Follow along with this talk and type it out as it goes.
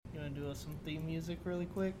us some theme music really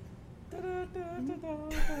quick?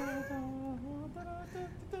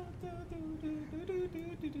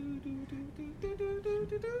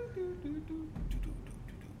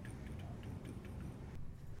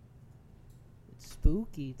 It's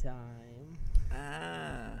spooky time.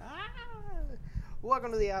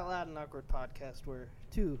 Welcome to the Out Loud and Awkward podcast, where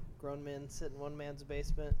two grown men sit in one man's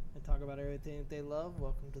basement and talk about everything that they love.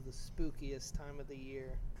 Welcome to the spookiest time of the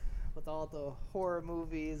year. With all the horror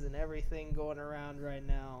movies and everything going around right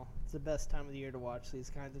now, it's the best time of the year to watch these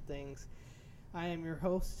kinds of things. I am your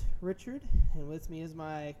host, Richard, and with me is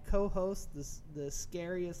my co-host, the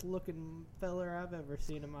scariest looking feller I've ever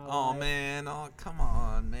seen in my life. Oh, man. Oh, come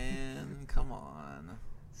on, man. Come on.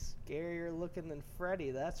 Scarier looking than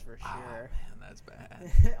Freddy, that's for sure. Oh, man, that's bad.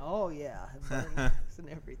 Oh, yeah. Burn marks and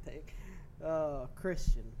everything.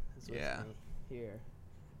 Christian is with me here.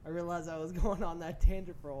 I realized I was going on that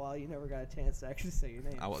tangent for a while. You never got a chance to actually say your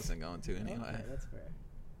name. I wasn't going to anyway. Okay, that's fair.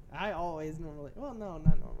 I always normally... Well, no,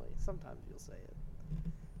 not normally. Sometimes you'll say it.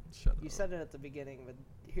 Shut up. You said it at the beginning, but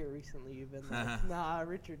here recently you've been like, nah,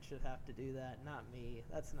 Richard should have to do that, not me.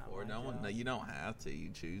 That's not or my no one. job. No, you don't have to. You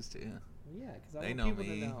choose to. Yeah, because I They want know people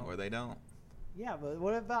me, to know. or they don't. Yeah, but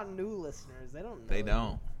what about new listeners? They don't know. They you.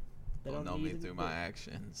 don't. They They'll don't know me need through to- my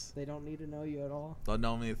actions. They don't need to know you at all. They'll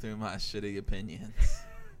know me through my shitty opinions.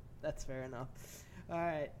 That's fair enough. All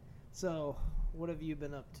right. So, what have you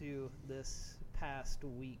been up to this past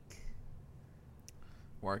week?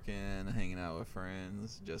 Working, hanging out with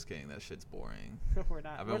friends. Just kidding. That shit's boring. I've we're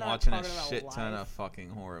been not watching a talking about shit ton life. of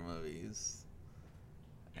fucking horror movies.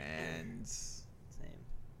 And Same.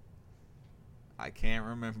 I can't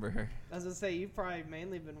remember. As I say, you've probably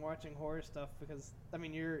mainly been watching horror stuff because I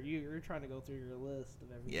mean you're trying to go through your list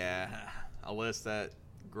of everything. Yeah, a list that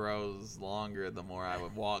grows longer the more I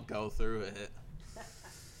would go through it.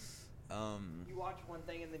 You watch one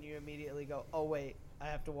thing and then you immediately go, "Oh wait, I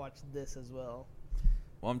have to watch this as well."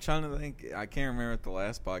 Well, I'm trying to think. I can't remember at the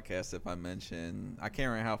last podcast if I mentioned. I can't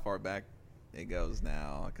remember how far back it goes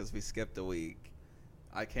now because we skipped a week.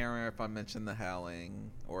 I can't remember if I mentioned The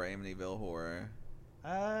Howling or Amityville Horror.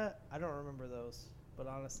 I don't remember those, but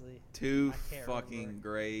honestly, Two I can't fucking remember.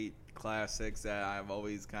 great classics that I've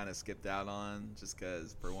always kind of skipped out on just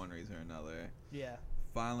because for one reason or another. Yeah,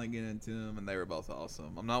 Finally get into them, and they were both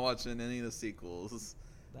awesome. I'm not watching any of the sequels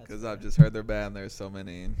that's because fair. I've just heard they're bad and there's so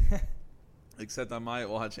many. Except I might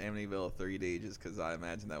watch Amityville 3D just because I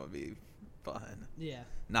imagine that would be fun. Yeah.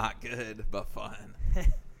 Not good, but fun.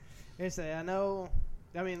 Seriously, I know.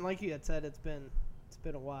 I mean, like you had said, it's been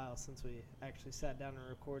a while since we actually sat down and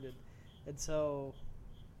recorded, and so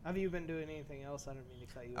have you been doing anything else? I don't mean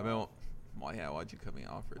to cut you off. Well, yeah, why'd you cut me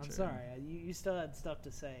off, Richard? I'm sorry. You still had stuff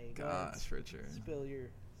to say. Go ahead, Gosh, Richard. spill your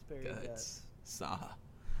guts.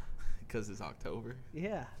 Because it's October.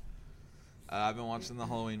 Yeah. I've been watching the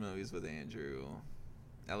Halloween movies with Andrew.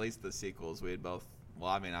 At least the sequels. We had both. Well,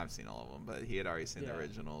 I mean, I've seen all of them, but he had already seen the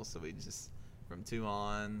originals, so we just from 2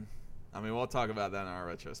 on. I mean, we'll talk about that in our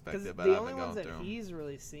retrospective, but the I've only been ones going that through them. he's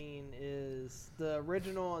really seen is the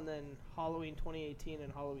original and then Halloween 2018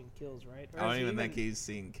 and Halloween Kills, right? Or I don't has he even think he's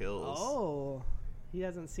seen Kills. Oh, he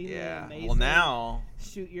hasn't seen the amazing. Well, now.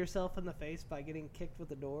 Shoot yourself in the face by getting kicked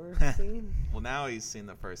with a door scene. Well, now he's seen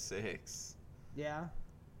the first 6. Yeah.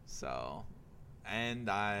 So, and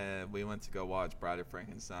we went to go watch Bride of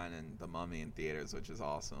Frankenstein and The Mummy in theaters, which is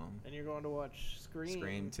awesome. And you're going to watch Scream.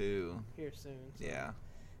 Scream 2. Here soon. So. Yeah.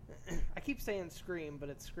 I keep saying Scream, but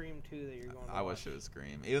it's Scream 2 that you're going to watch. I wish it was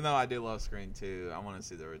Scream. Even though I do love Scream 2, I want to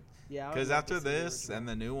see the... Yeah. Because after this and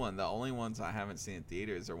the new one, the only ones I haven't seen in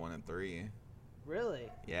theaters are 1 and 3.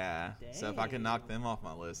 Really? Yeah. So if I can knock them off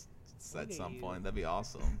my list at some point, that'd be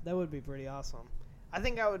awesome. That would be pretty awesome. I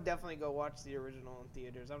think I would definitely go watch the original in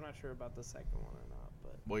theaters. I'm not sure about the second one or not,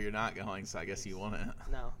 but Well, you're not going, so I guess you want it.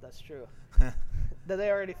 no, that's true. Did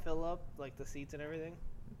they already fill up like the seats and everything?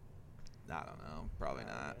 I don't know. Probably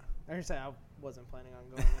not. I should say I wasn't planning on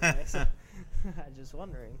going anyway, so I'm just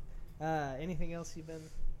wondering. Anything else you've been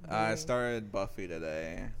I doing? started Buffy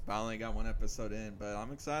today. I only got 1 episode in, but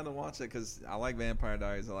I'm excited to watch it because I like Vampire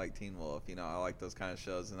Diaries. I like Teen Wolf. You know, I like those kind of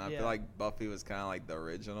shows. And I feel like Buffy was kind of like the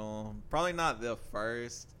original. Probably not the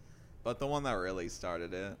first, but the one that really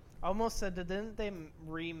started it. I almost said, didn't they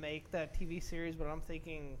remake that TV series? But I'm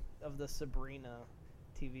thinking of the Sabrina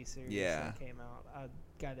TV series that came out. I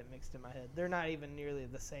got it mixed in my head. They're not even nearly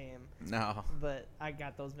the same. No. But I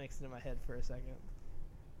got those mixed in my head for a second.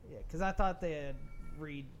 Yeah, because I thought they had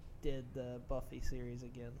redid the Buffy series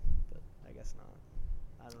again, but I guess not.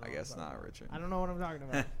 I don't know. I guess not, Richard. I don't know what I'm talking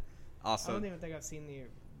about. I Also, don't even think I've seen the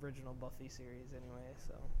original Buffy series anyway,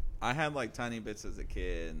 so I had like tiny bits as a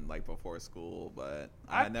kid, like before school, but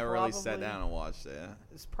I never really sat down and watched it.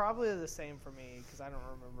 It's probably the same for me because I don't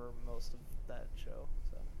remember most of that show.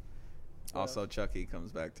 So. Also, Chucky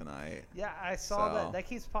comes back tonight. Yeah, I saw that. That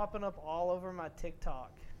keeps popping up all over my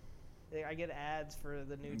TikTok. I get ads for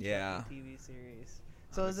the new Chucky TV series.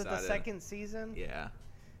 So is it the second season? Yeah.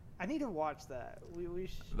 I need to watch that.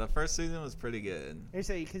 The first season was pretty good.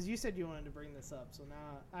 Because you said you wanted to bring this up, so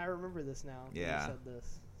now I remember this now. Yeah. You said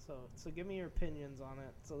this. So give me your opinions on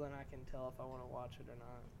it, so then I can tell if I want to watch it or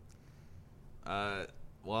not.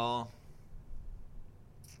 Well,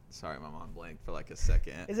 sorry, my mom blanked for like a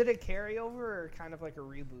second. Is it a carryover or kind of like a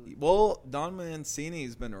reboot? Well, Don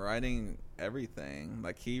Mancini's been writing everything.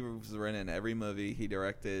 Like, he was written every movie. He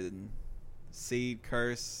directed Seed,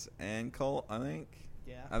 Curse, and Cult, I think.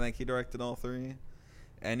 Yeah. I think he directed all three.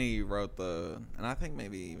 And he wrote and I think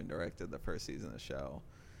maybe even directed the first season of the show.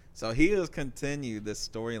 So he has continued this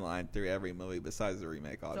storyline through every movie besides the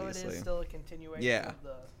remake, obviously. So it is still a continuation of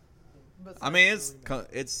the... I mean,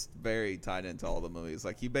 it's very tied into all the movies.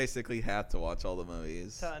 Like, you basically have to watch all the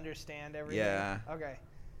movies to understand everything. Yeah. Okay.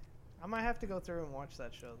 I might have to go through and watch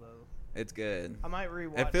that show, though. It's good. I might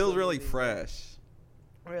rewatch. It feels really fresh.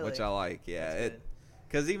 Really? Which I like, yeah.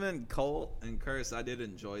 Because even Cult and Curse, I did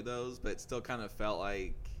enjoy those, but it still kind of felt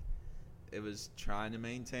like it was trying to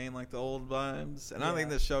maintain like the old vibes. And I think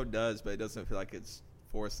the show does, but it doesn't feel like it's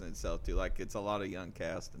forcing itself to. Like, it's a lot of young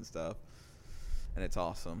cast and stuff. And it's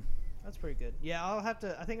awesome. That's pretty good. Yeah, I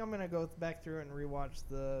think I'm going to go back through and rewatch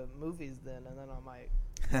the movies then, and then I might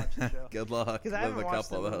watch the show. Good luck with I haven't a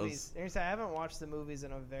couple of those. I haven't watched the movies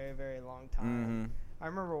in a very, very long time. Mm-hmm. I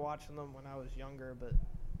remember watching them when I was younger, but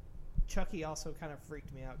Chucky also kind of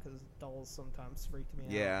freaked me out because dolls sometimes freaked me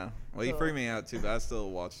out. Yeah. Well, he freaked me out too, but I still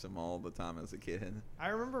watched them all the time as a kid. I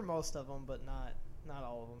remember most of them, but not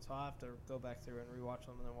all of them. So I'll have to go back through and rewatch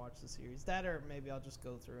them and then watch the series. That, or maybe I'll just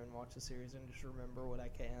go through and watch the series and just remember what I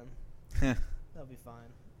can. That'll be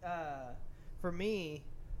fine. For me,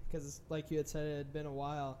 because like you had said, it had been a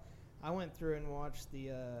while, I went through and watched the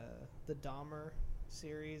Dahmer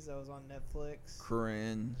series that was on Netflix.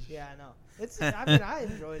 Cringe. Yeah, I know. I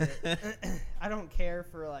enjoyed it. I don't care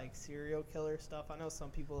for like serial killer stuff. I know some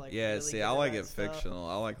people like. Yeah, really see, I like it fictional.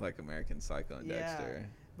 I like American Psycho and Dexter.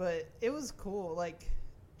 But it was cool, like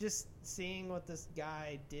just seeing what this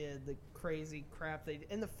guy did, the crazy crap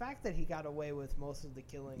and the fact that he got away with most of the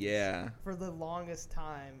killings. Yeah. For the longest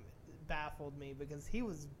time, baffled me because he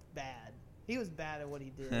was bad. He was bad at what he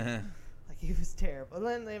did. Like, he was terrible.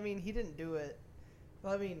 And then, I mean, he didn't do it.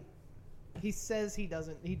 Well, I mean, he says he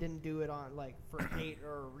didn't do it on like for hate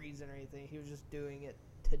or a reason or anything. He was just doing it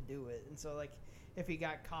to do it. And so, like, if he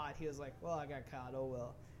got caught, he was like, well, I got caught. Oh,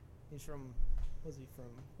 well. Was he from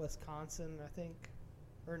Wisconsin, I think?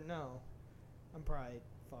 Or no. I'm probably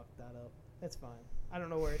fucked that up. That's fine. I don't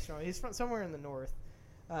know where he's from. He's from somewhere in the north.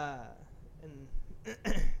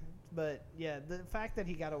 But yeah, the fact that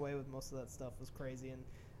he got away with most of that stuff was crazy. And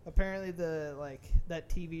apparently that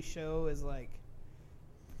TV show is like,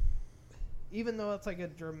 even though it's like a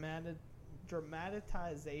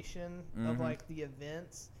dramatization of like the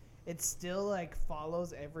events, it still like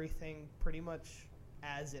follows everything pretty much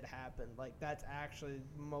as it happened. Like, that's actually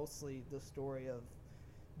mostly the story of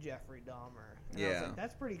Jeffrey Dahmer. And I was like,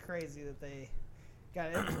 that's pretty crazy that they got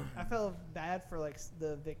it. I felt bad for like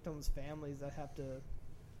the victims' families that have to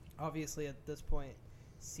obviously at this point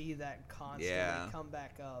see that constantly come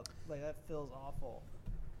back up. Like, that feels awful.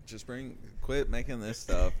 Just quit making this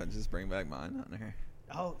stuff and just bring back Mindhunter.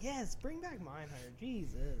 Oh yes, bring back Mindhunter.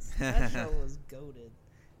 Jesus, that show was goated.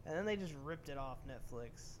 And then they just ripped it off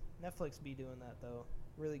Netflix. Netflix be doing that though.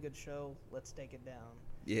 Really good show. Let's take it down.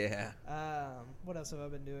 Yeah. What else have I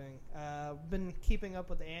been doing? Been keeping up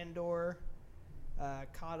with Andor.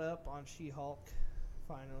 Caught up on She-Hulk,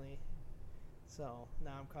 finally. So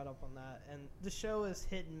now I'm caught up on that. And the show is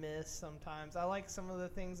hit and miss sometimes. I like some of the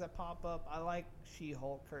things that pop up. I like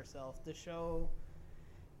She-Hulk herself. The show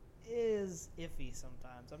is iffy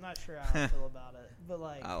sometimes. I'm not sure how I feel about it. But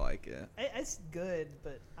like, I like it. It's good,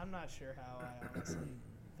 but I'm not sure how I honestly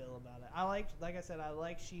feel about it. Like I said, I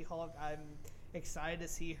like She-Hulk. I'm excited to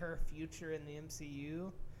see her future in the MCU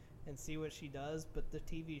and see what she does, but the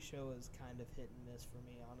TV show is kind of hit and miss for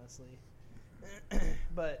me, honestly.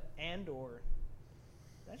 But Andor,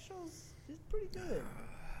 that show's pretty good.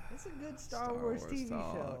 It's a good Star Wars TV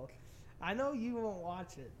show. I know you won't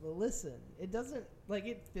watch it, but listen, it doesn't, like,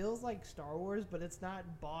 it feels like Star Wars, but it's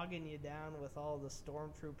not bogging you down with all the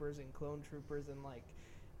stormtroopers and clone troopers and like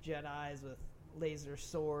Jedis with laser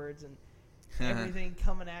swords, and everything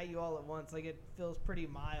coming at you all at once. Like, it feels pretty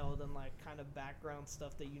mild and like kind of background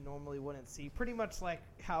stuff that you normally wouldn't see. Pretty much like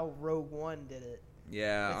how Rogue One did it.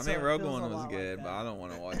 Yeah, I mean, Rogue One was good, but I don't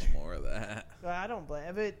want to watch more of that. I don't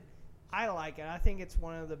blame it. I like it. I think it's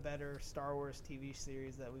one of the better Star Wars TV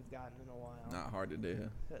series that we've gotten in a while. Not hard to do.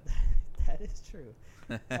 That is true.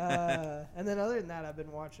 And then other than that, I've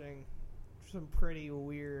been watching some pretty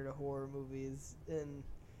weird horror movies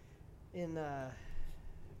in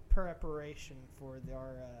preparation for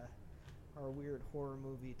our weird horror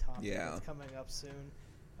movie topic that's coming up soon.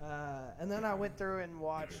 And then I went through and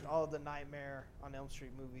watched all the Nightmare on Elm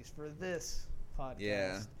Street movies for this podcast.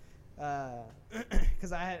 Yeah.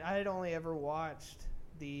 Because I had only ever watched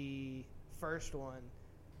the first one,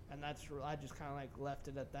 and I just kind of like left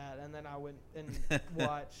it at that. And then I went and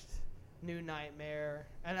watched New Nightmare,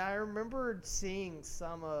 and I remembered seeing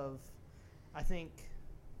some of, I think,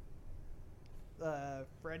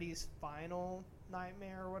 Freddy's Final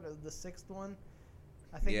Nightmare, the sixth one.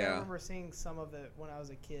 I think I remember seeing some of it when I was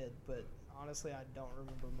a kid, but honestly, I don't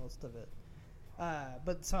remember most of it.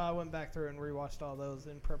 But so I went back through and rewatched all those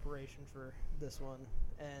in preparation for this one,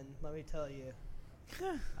 and let me tell you,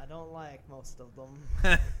 I don't like most of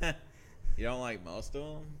them. You don't like most of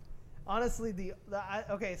them? Honestly,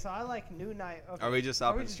 okay, so I like New Night. Okay, are we just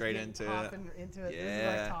hopping straight into it? Yeah. This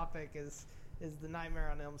is my topic is the Nightmare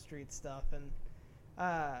on Elm Street stuff, and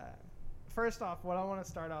first off, what I want to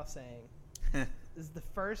start off saying is the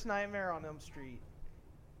first Nightmare on Elm Street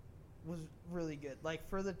was really good. Like,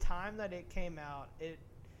 for the time that it came out, it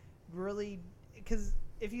really, because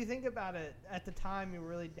if you think about it, at the time you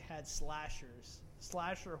really had slasher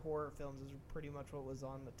horror films is pretty much what was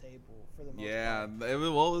on the table for the most part. It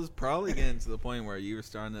was probably getting to the point where you were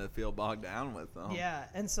starting to feel bogged down with them. Yeah,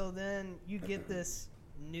 and so then you get this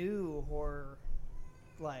new horror,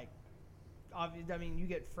 like, I mean, you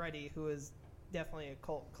get Freddy, who is definitely a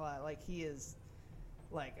cult class. Like, he is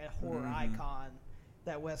like a horror icon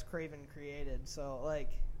that Wes Craven created. So, like,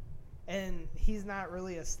 and he's not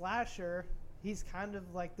really a slasher. He's kind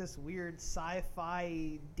of like this weird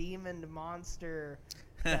sci-fi demon monster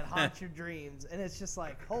that haunts your dreams. And it's just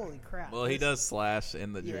like, holy crap. Well, he does slash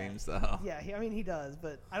in the dreams, though. Yeah, he does.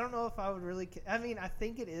 But I don't know if I would really... I mean, I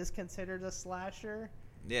think it is considered a slasher.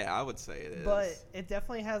 Yeah, I would say it is. But it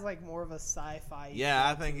definitely has, like, more of a sci-fi... Yeah,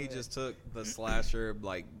 I think he just took the slasher,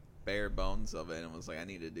 like, bare bones of it and was like, I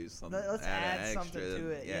need to do something. Let's add something to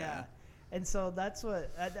it. Yeah. And so that's what,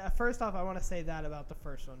 first off, I want to say that about the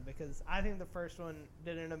first one, because I think the first one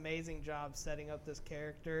did an amazing job setting up this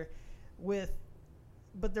character with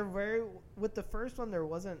the first one, there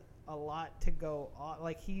wasn't a lot to go on.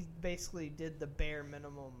 Like, he basically did the bare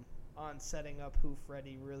minimum on setting up who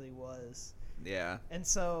Freddy really was. Yeah. And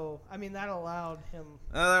so, I mean, that allowed him...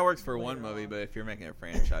 that works for one movie, but if you're making a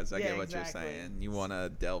franchise, I get what you're saying. You want to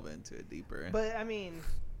delve into it deeper. But, I mean...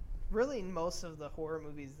 Really, most of the horror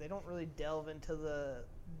movies, they don't really delve into the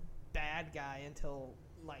bad guy until,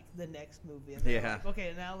 like, the next movie. And they're like,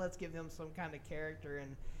 okay, now let's give him some kind of character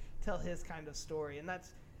and tell his kind of story. And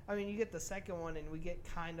that's, I mean, you get the second one and we get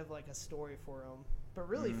kind of like a story for him. But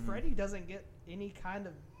really, Freddy doesn't get any kind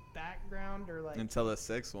of background or, like... Until the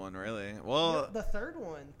sixth one, really. Well... the third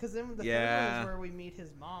one. Because then the third one is where we meet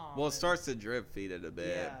his mom. Well, it starts to drip feed it a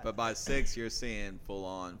bit. Yeah. But by 6, you're seeing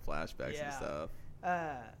full-on flashbacks and stuff.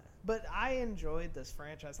 But I enjoyed this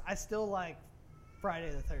franchise. I still like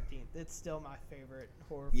Friday the 13th. It's still my favorite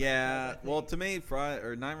horror franchise. Yeah, well, to me,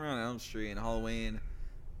 Nightmare on Elm Street and Halloween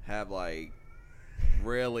have, like,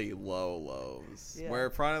 really low lows. Yeah.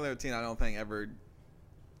 Where Friday the 13th, I don't think ever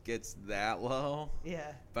gets that low.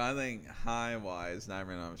 Yeah. But I think high-wise,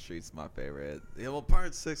 Nightmare on Elm Street's my favorite. Yeah, well,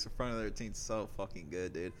 Part 6 of Friday the 13th is so fucking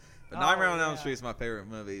good, dude. But Nightmare on Elm Street's my favorite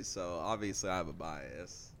movie, so obviously I have a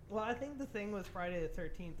bias. Well, I think the thing with Friday the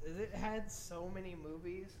 13th is it had so many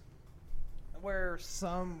movies where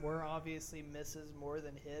some were obviously misses more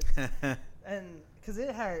than hits. And because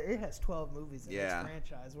it has 12 movies in this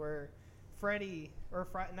franchise, where Freddy or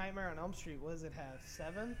Nightmare on Elm Street, what does it have?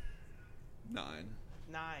 7? 9.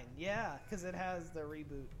 9, yeah, because it has the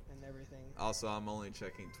reboot and everything. Also, I'm only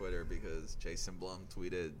checking Twitter because Jason Blum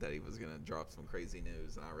tweeted that he was going to drop some crazy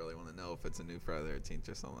news, and I really want to know if it's a new Friday the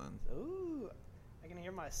 13th or something. Ooh. I can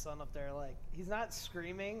hear my son up there, like, he's not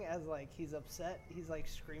screaming as, like, he's upset. He's, like,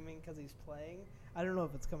 screaming because he's playing. I don't know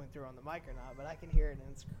if it's coming through on the mic or not, but I can hear it, and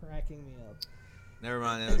it's cracking me up. Never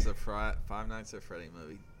mind, it was a Five Nights at Freddy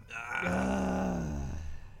movie. Damn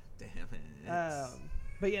it.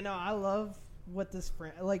 But, you know, I love what this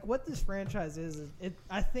franchise is.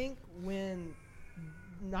 I think when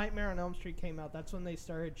Nightmare on Elm Street came out, that's when they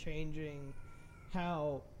started changing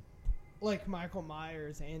how like Michael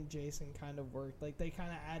Myers and Jason kind of worked. Like they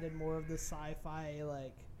kind of added more of the sci-fi,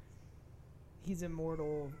 like he's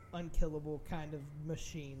immortal, unkillable kind of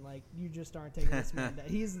machine. Like you just aren't taking this man down.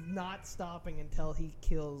 He's not stopping until he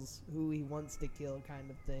kills who he wants to kill, kind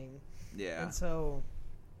of thing. Yeah. And so,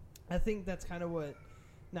 I think that's kind of what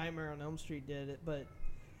Nightmare on Elm Street did. But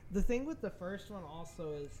the thing with the first one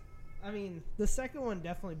also is, I mean, the second one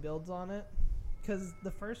definitely builds on it. Because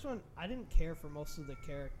the first one, I didn't care for most of the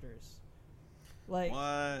characters. Like, what?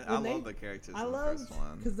 I love the characters in the first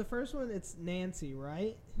one. Because the first one, it's Nancy,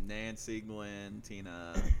 right? Nancy, Glenn,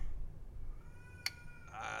 Tina.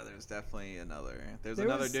 There's definitely another. There's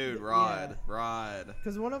another dude, Rod. Yeah. Rod.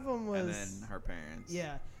 Because one of them was... And then her parents.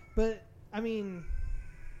 Yeah. But, I mean...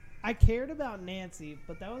 I cared about Nancy,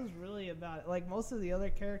 but that was really about it. Like, most of the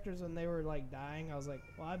other characters, when they were, like, dying, I was like,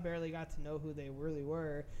 well, I barely got to know who they really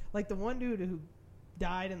were. Like, the one dude who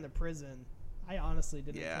died in the prison, I honestly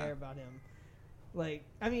didn't care about him. Like,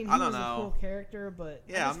 I mean, he was a cool character, but...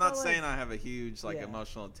 Yeah, I'm not saying I have a huge, like,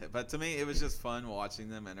 emotional... but to me, it was just fun watching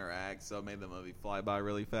them interact, so it made the movie fly by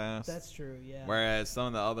really fast. That's true, yeah. Whereas some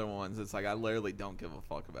of the other ones, it's like, I literally don't give a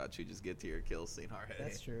fuck about you. Just get to your kill scene already.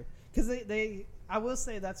 That's true. Because I will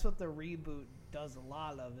say that's what the reboot does a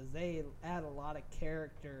lot of, is they add a lot of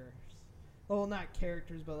characters. Well, not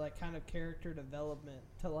characters, but, like, kind of character development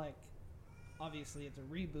to, like... Obviously, it's a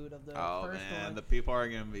reboot of the first one. The people are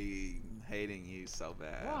going to be hating you so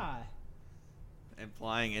bad. Why?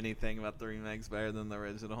 Implying anything about the remake's better than the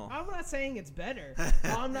original. I'm not saying it's better.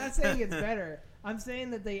 I'm not saying it's better. I'm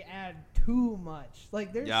saying that they add too much.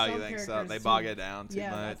 Like, there's some you think characters so? They bog it down too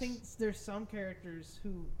much. Yeah, I think there's some characters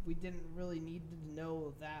who we didn't really need to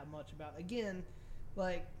know that much about. Again,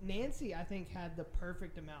 like, Nancy, I think, had the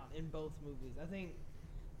perfect amount in both movies. I think...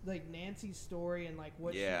 like Nancy's story and like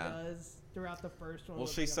what she does throughout the first one. Well,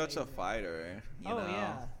 she's such a fighter, you know.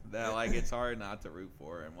 Yeah. That like it's hard not to root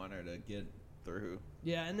for her and want her to get through.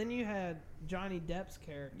 Yeah, and then you had Johnny Depp's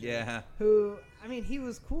character. Yeah. Who, I mean, he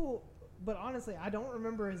was cool, but honestly, I don't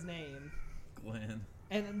remember his name. Glenn.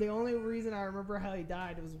 And the only reason I remember how he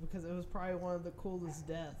died was because it was probably one of the coolest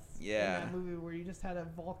deaths. Yeah. In that movie where you just had a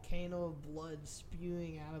volcano of blood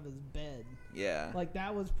spewing out of his bed. Yeah. Like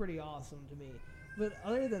that was pretty awesome to me. But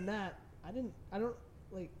other than that, I don't,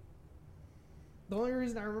 like, the only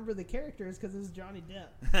reason I remember the character is because it was Johnny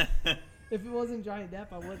Depp. If it wasn't Johnny Depp,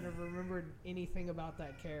 I wouldn't have remembered anything about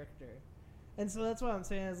that character. And so that's what I'm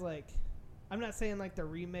saying is, like, I'm not saying, like, the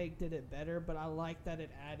remake did it better, but I like that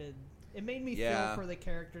it made me feel for the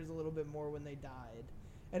characters a little bit more when they died.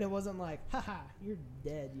 And it wasn't like, haha, you're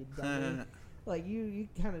dead, you dummy. Like, you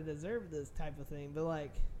kind of deserve this type of thing. But,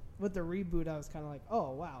 like... with the reboot, I was kind of like,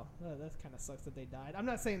 oh, wow, that kind of sucks that they died. I'm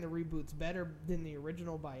not saying the reboot's better than the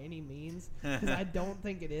original by any means, because I don't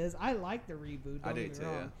think it is. I like the reboot, don't get me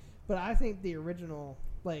wrong. Yeah. But I think the original,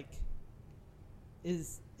 like,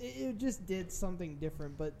 it just did something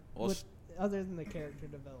different, but other than the character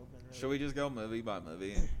development. Really. Should we just go movie by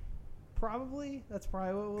movie? Probably. That's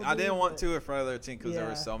probably what we'll do. I didn't want to at Friday the 13th because there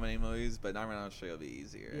were so many movies, but I'm not sure it'll be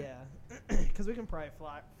easier. Yeah. Because we can probably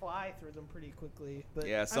fly through them pretty quickly. But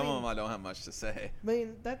yeah, some of them I don't have much to say. I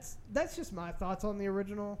mean, that's just my thoughts on the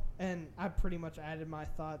original, and I pretty much added my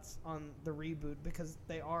thoughts on the reboot because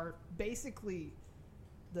they are basically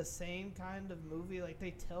the same kind of movie. Like,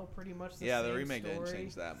 they tell pretty much the same story. Yeah, the remake didn't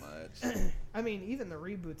change that much. I mean, even the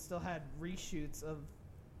reboot still had reshoots of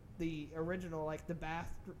the original, like the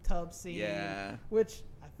bathtub scene, which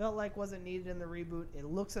I felt like wasn't needed in the reboot. It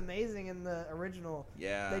looks amazing in the original.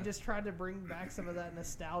 Yeah, they just tried to bring back some of that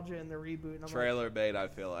nostalgia in the reboot. And I'm trailer bait, I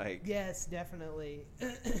feel like. Yes, definitely.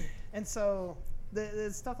 And so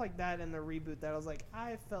there's stuff like that in the reboot that I was like,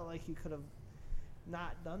 I felt like you could have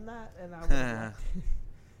not done that, and I was like,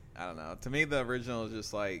 I don't know. To me, the original is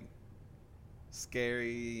just like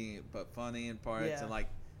scary but funny in parts, and like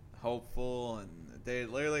hopeful, and they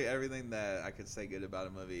literally everything that I could say good about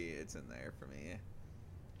a movie, it's in there for me.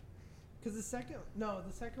 Because the second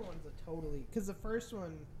one's a totally, because the first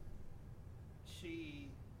one, she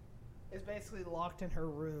is basically locked in her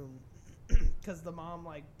room because the mom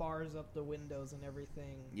like bars up the windows and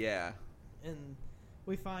everything. Yeah. And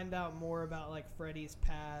we find out more about like Freddy's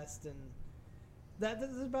past, and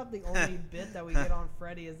this is about the only bit that we get on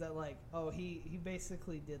Freddy is that like, oh, he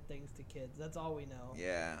basically did things to kids. That's all we know.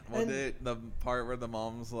 Yeah. Well, the part where the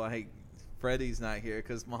mom's like, Freddy's not here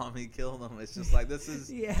because mommy killed him. It's just like, this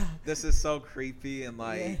is this is so creepy and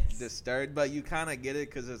like disturbed, but you kind of get it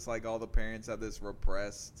because it's like all the parents have this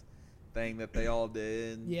repressed thing that they all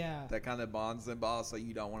did. Yeah. That kind of bonds them, but also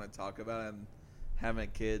you don't want to talk about it, and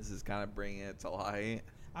having kids is kind of bringing it to light.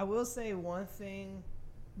 I will say one thing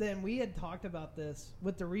then we had talked about this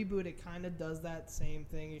with the reboot. It kind of does that same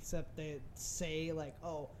thing, except they say like,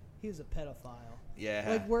 "Oh, he was a pedophile." Yeah.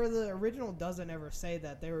 Like where the original doesn't ever say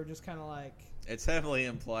that. They were just kind of like. It's heavily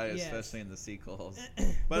implied, yes. especially in the sequels.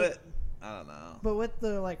 But I don't know. But with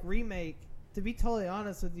the like remake, to be totally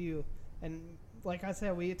honest with you, and like I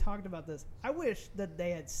said, we had talked about this. I wish that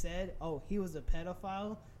they had said, "Oh, he was a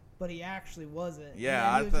pedophile," but he actually wasn't.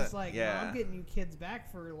 Yeah, he was just like, "No, I'm getting you kids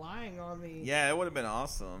back for lying on me." Yeah, it would have been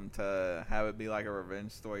awesome to have it be like a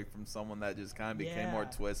revenge story from someone that just kind of became more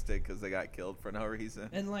twisted because they got killed for no reason.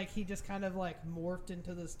 And like he just kind of like morphed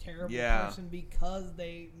into this terrible person because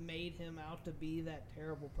they made him out to be that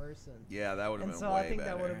terrible person. Yeah, that would have been way better. And so I think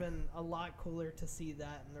better. that would have been a lot cooler to see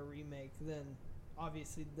that in the remake than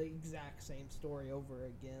obviously the exact same story over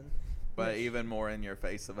again. But even more in your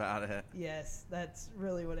face about it. Yes, that's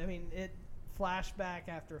really what I mean. It flashback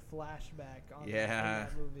after flashback on that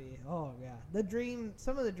movie. Oh yeah,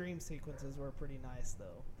 some of the dream sequences were pretty nice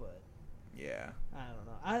though, but yeah, I don't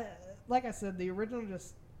know. Like I said, the original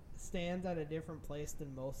just stands at a different place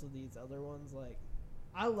than most of these other ones. Like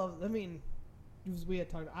as we had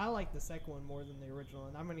talked, I like the second one more than the original,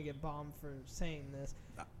 and I'm going to get bombed for saying this.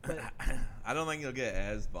 But I don't think you'll get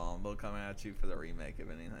as bombed. They'll come at you for the remake, if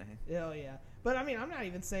anything. Oh, yeah. But, I mean, I'm not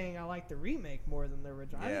even saying I like the remake more than the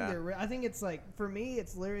original. Yeah. I think it's like, for me,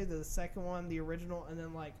 it's literally the second one, the original, and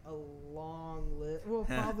then like a long list. Well,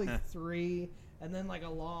 probably 3, and then like a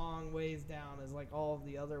long ways down is like all of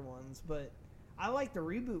the other ones. But I like the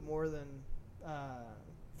reboot more than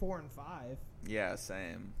 4 and 5. Yeah,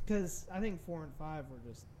 same. Because I think 4 and 5 were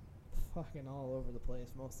just fucking all over the place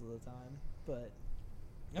most of the time. But,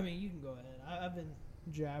 I mean, you can go ahead. I've been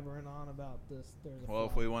jabbering on about this.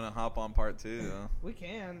 If we want to hop on part 2, we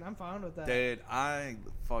can. I'm fine with that. Dude, I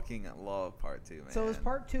fucking love part 2, man. So is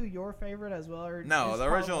part 2 your favorite as well? Or no, the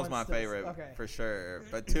original is my favorite for sure.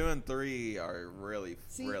 But 2 and 3 are really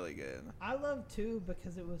good. I love 2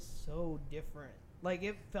 because it was so different. Like,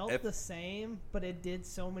 it felt the same, but it did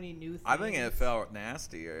so many new things. I think it felt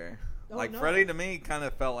nastier. Freddy to me kind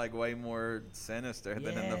of felt like way more sinister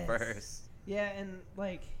than in the first. Yeah, and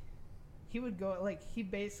like he would go he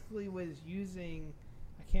basically was using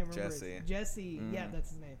I can't remember Jesse. Yeah,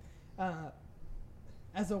 that's his name.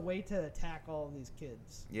 As a way to attack all of these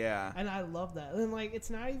kids. Yeah. And I love that. And like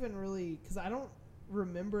it's not even really because I don't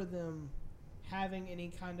remember them having any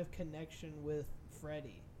kind of connection with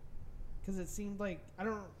Freddy. Because it seemed like I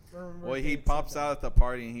don't remember. Well, he pops out at the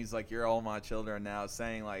party and he's like, "You're all my children now,"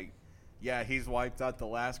 saying like, yeah, he's wiped out the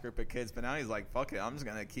last group of kids, but now he's like, fuck it, I'm just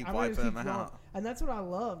going to keep wiping them out. And that's what I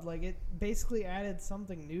loved. Like, it basically added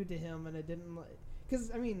something new to him, and it didn't,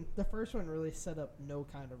 because, I mean, the first one really set up no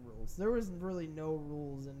kind of rules. There was really no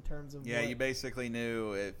rules in terms of you basically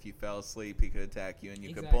knew if you fell asleep, he could attack you, and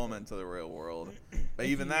you could pull him into the real world. But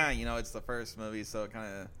even that, it's the first movie, so it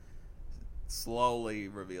kind of slowly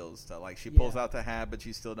reveals stuff. Like, she pulls out the hat, but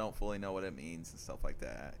you still don't fully know what it means and stuff like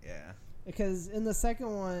that. Yeah. Because in the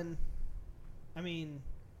second one, I mean,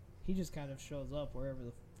 he just kind of shows up wherever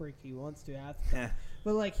the freak he wants to half the time.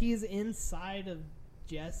 But, like, he's inside of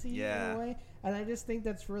Jesse in a way. And I just think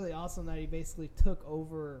that's really awesome that he basically took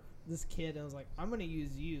over this kid and was like, I'm going to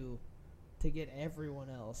use you to get everyone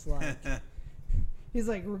else. Like, he's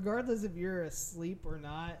like, regardless if you're asleep or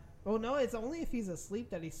not. Well, no, it's only if he's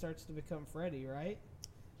asleep that he starts to become Freddy, right?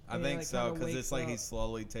 I think so, because it's like he's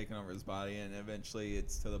slowly taking over his body, and eventually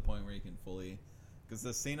it's to the point where he can fully... Because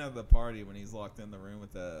the scene of the party when he's locked in the room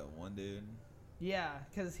with the one dude. Yeah,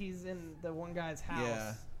 because he's in the one guy's house.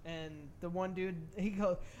 Yeah. And the one dude, he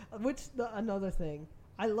goes... Another thing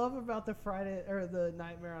I love about the Friday or the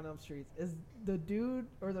Nightmare on Elm Street is the dude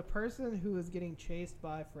or the person who is getting chased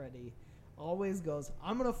by Freddy always goes,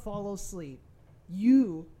 I'm going to fall asleep.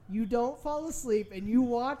 You don't fall asleep, and you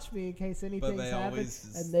watch me in case anything's happened.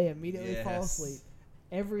 And they immediately fall asleep.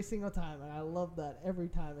 Every single time, and I love that every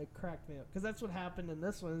time. It cracked me up because that's what happened in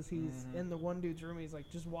this one. Is he's in the one dude's room. He's like,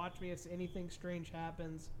 "Just watch me. If anything strange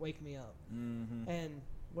happens, wake me up." And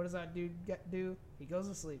what does that dude do? He goes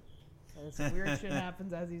to sleep, and some weird shit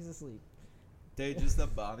happens as he's asleep. Dude, just the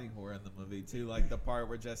body horror in the movie too, like the part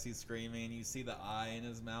where Jesse's screaming, you see the eye in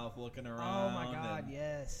his mouth looking around. Oh my god,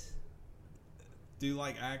 yes. Do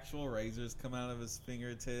like actual razors come out of his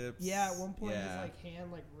fingertips? Yeah, at one point his like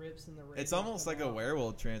hand like rips in the razor. It's almost like a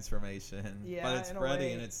werewolf transformation. Yeah, but it's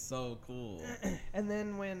Freddy and it's so cool. And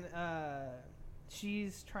then when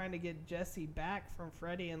she's trying to get Jesse back from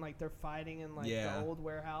Freddy and like they're fighting in like the old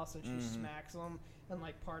warehouse and she smacks him and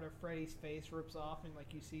like part of Freddy's face rips off and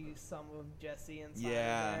like you see some of Jesse inside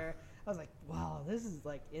of there. I was like, wow, this is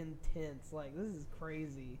like intense. Like this is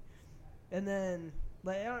crazy. And then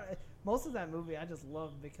like most of that movie I just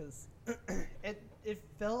loved because it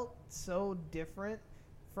felt so different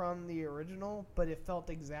from the original, but it felt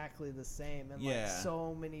exactly the same and like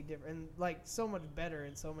so many different, and like so much better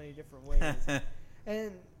in so many different ways.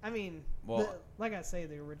 And I mean, like I say,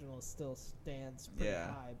 the original still stands pretty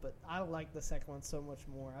high, but I like the second one so much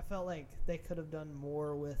more. I felt like they could have done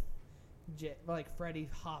more with like Freddy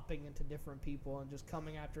hopping into different people and just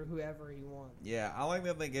coming after whoever he wants. Yeah, I like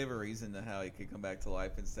that they gave a reason to how he could come back to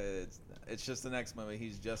life instead. It's just the next movie.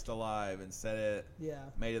 He's just alive. Instead, it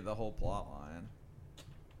made it the whole plot line.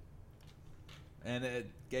 And it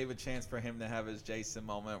gave a chance for him to have his Jason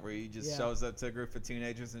moment where he just shows up to a group of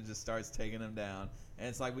teenagers and just starts taking them down. And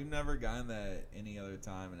it's like we've never gotten that any other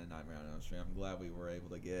time in a Nightmare on Elm Street. I'm glad we were able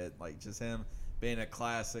to get like just him being a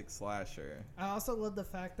classic slasher. I also love the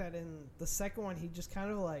fact that in the second one he just kind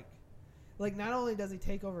of like not only does he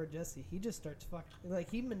take over Jesse, he just starts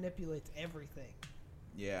he manipulates everything.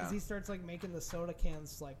 Yeah. Because he starts like making the soda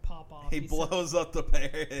cans like pop off. He blows up the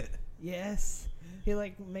parrot. Yes. He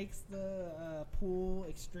like makes the pool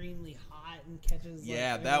extremely hot and catches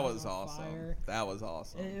that was awesome. Fire. That was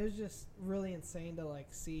awesome. And it was just really insane to like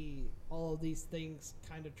see all of these things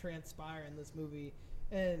kind of transpire in this movie.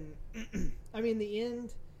 And I mean, the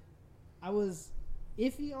end I was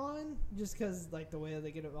iffy on just because like the way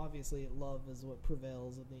they get it, obviously love is what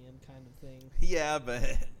prevails in the end kind of thing. Yeah, but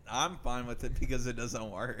I'm fine with it because it doesn't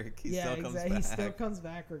work. He still comes back. He still comes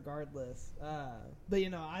back regardless. But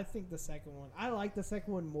I think the second one, I like the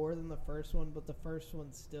second one more than the first one, but the first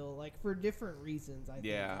one still like for different reasons. I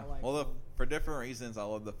think I like for different reasons I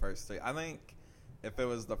love the first three. I think if it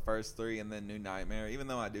was the first three and then New Nightmare, even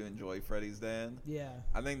though I do enjoy Freddy's Dead,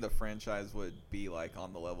 I think the franchise would be like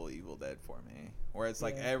on the level of Evil Dead for me, where it's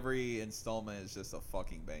like every installment is just a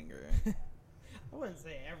fucking banger. I wouldn't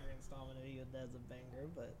say every installment of Evil Dead's a banger,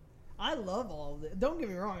 but I love all of it. Don't get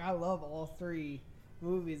me wrong, I love all three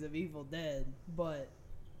movies of Evil Dead, but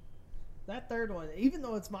that third one, even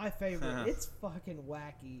though it's my favorite, it's fucking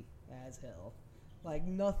wacky as hell. Like,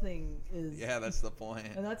 nothing is... Yeah, that's the point.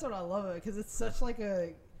 And that's what I love it, because it's such like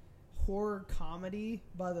a horror comedy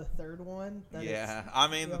by the third one. I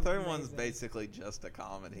mean, the third one's basically just a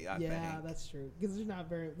comedy, I think. Yeah, that's true. Because there's not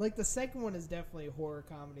very... Like, the second one is definitely a horror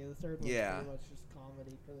comedy. The third one's pretty much just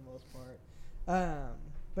comedy for the most part.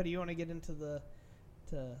 But do you want to get into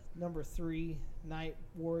number 3, Night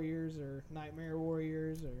Warriors or Nightmare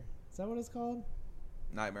Warriors, or... Is that what it's called?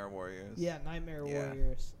 Nightmare Warriors. Yeah, Nightmare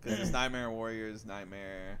Warriors. Because it's Nightmare Warriors, Dream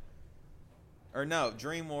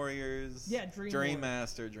Warriors. Yeah, Dream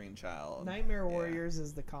Master, Dream Child. Nightmare Warriors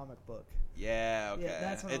is the comic book. Yeah, okay. Yeah,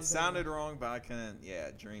 that's what it sounded wrong, but I couldn't. Yeah,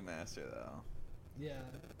 Dream Master, though. Yeah.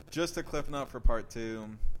 Just a cliff note for part 2.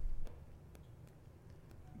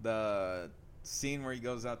 The scene where he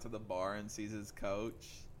goes out to the bar and sees his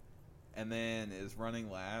coach and then is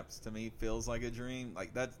running laps, to me, feels like a dream.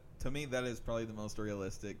 Like, that's... To me, that is probably the most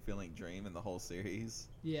realistic feeling dream in the whole series.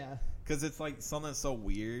 Yeah. Because it's like something so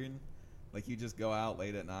weird. Like you just go out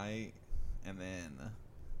late at night and then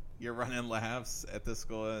you're running laps at the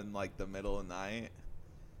school in like the middle of the night.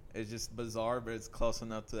 It's just bizarre, but it's close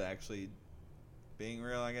enough to actually being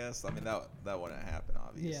real, I guess. I mean, that wouldn't happen,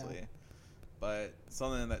 obviously. Yeah. But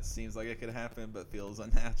something that seems like it could happen but feels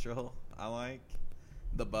unnatural, I like.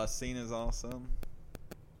 The bus scene is awesome.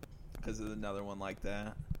 Because there's another one like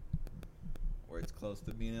that. Where it's close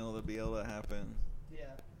to being able to happen. Yeah.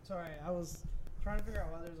 Sorry, I was trying to figure out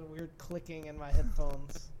why there's a weird clicking in my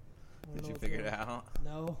headphones. Did you figure it out?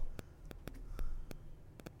 No.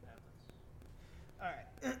 Alright.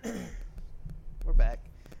 We're back.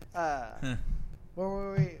 What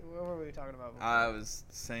were we talking about before? I was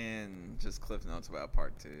saying just cliff notes about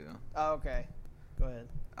part 2. Oh, okay. Go ahead.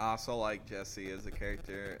 I also like Jesse as a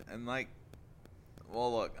character. And like,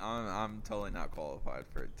 well, look, I'm totally not qualified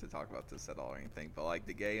to talk about this at all or anything, but like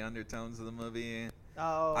the gay undertones of the movie,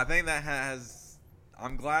 I think that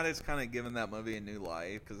I'm glad it's kind of given that movie a new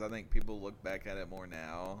life, because I think people look back at it more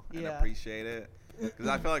now and appreciate it. Because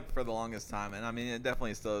I feel like for the longest time, and I mean it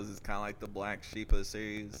definitely still is, it's kind of like the black sheep of the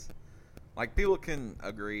series. Like people can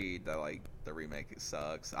agree that like the remake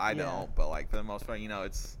sucks. I don't, but like for the most part,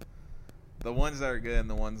 it's. The ones that are good and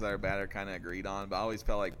the ones that are bad are kind of agreed on, but I always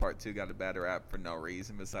felt like part 2 got a bad rap for no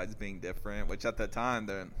reason besides being different, which at the time,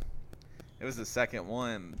 it was the second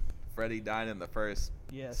one. Freddy died in the first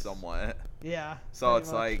somewhat. Yeah. So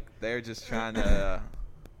it's like they're just trying to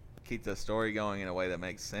keep the story going in a way that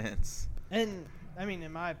makes sense. And, I mean,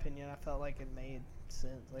 in my opinion, I felt like it made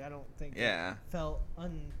sense. Like, I don't think it felt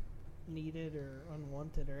unneeded or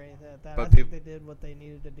unwanted or anything like that. But I think they did what they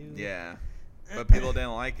needed to do. Yeah. But people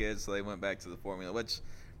didn't like it, so they went back to the formula, which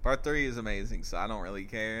Part 3 is amazing, so I don't really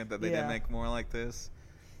care that they didn't make more like this.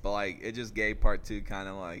 But, like, it just gave Part 2 kind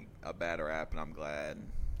of, like, a bad rap, and I'm glad.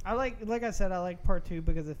 I like I said, I like Part 2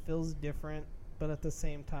 because it feels different, but at the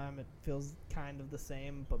same time, it feels kind of the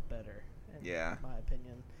same, but better, in my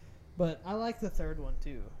opinion. But I like the third one,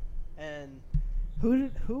 too. And who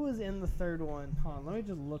was in the third one? Hold on, let me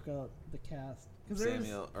just look up the cast. Not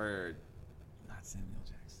Samuel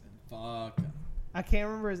Jackson. Fuck. I can't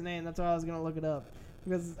remember his name. That's why I was going to look it up.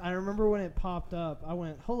 Because I remember when it popped up, I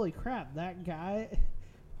went, holy crap, that guy...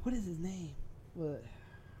 What is his name? What?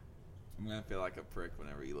 I'm going to feel like a prick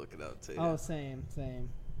whenever you look it up, too. Oh, same.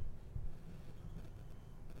 The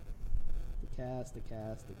cast.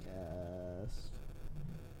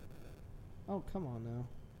 Oh, come on now.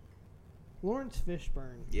 Lawrence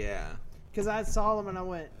Fishburne. Yeah. Because I saw him and I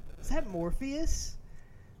went, is that Morpheus?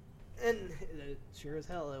 And sure as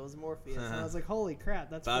hell, it was Morpheus. And I was like, holy crap,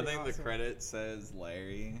 that's pretty awesome. I think the credit says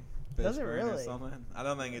Larry Fishburne Does it really? Or something. I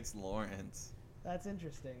don't think it's Lawrence. That's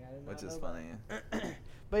interesting. I didn't know. Which is funny.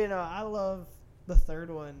 But, you know, I love the third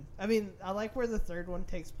one. I mean, I like where the third one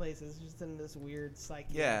takes place. It's just in this weird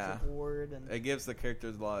psychiatric ward. And it gives the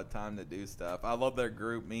characters a lot of time to do stuff. I love their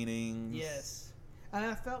group meetings. Yes. And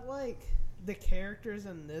I felt like the characters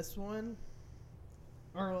in this one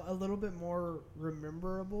are a little bit more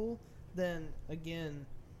rememberable than, again,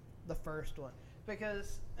 the first one.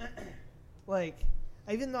 Because, like,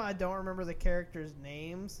 even though I don't remember the characters'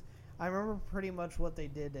 names, I remember pretty much what they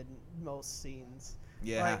did in most scenes.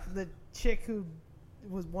 Yeah. Like, the chick who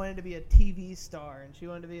wanted to be a TV star, and she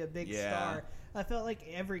wanted to be a big star. I felt like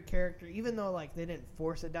every character, even though, like, they didn't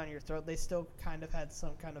force it down your throat, they still kind of had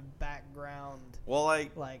some kind of background. Well,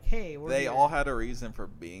 like hey, they all had a reason for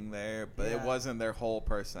being there, but it wasn't their whole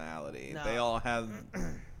personality. No. They all had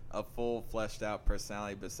a full, fleshed-out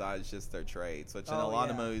personality besides just their traits, which in a lot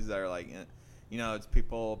of movies that are, like... You know, it's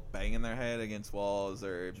people banging their head against walls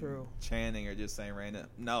or chanting or just saying random.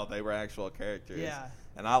 No, they were actual characters. Yeah.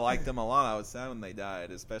 And I liked them a lot. I was sad when they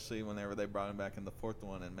died, especially whenever they brought them back in the fourth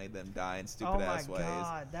one and made them die in stupid-ass ways. Oh, my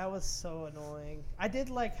God. That was so annoying. I did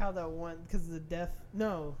like how that one, because the deaf...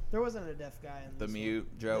 No, there wasn't a deaf guy in this The mute,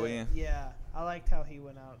 one. Joey? Yeah. I liked how he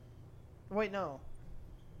went out. Wait, no.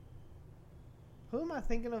 Who am I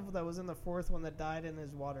thinking of that was in the fourth one that died in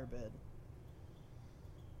his waterbed?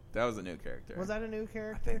 That was a new character. Was that a new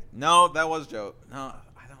character? No, that was Joe. No, I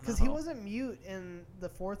don't know. Because he wasn't mute in the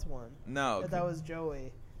fourth one. No. That was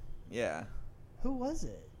Joey. Yeah. Who was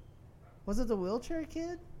it? Was it the wheelchair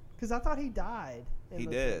kid? Because I thought he died in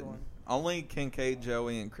the third one. Only Kincaid,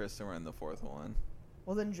 Joey, and Kristen were in the fourth one.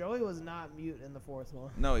 Well, then Joey was not mute in the fourth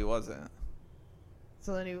one. No, he wasn't.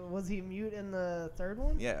 So then was he mute in the third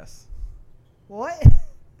one? Yes. What?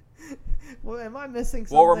 Well, am I missing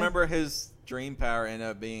something? Well, remember his dream power ended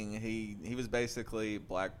up being he was basically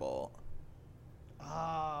Black Bolt.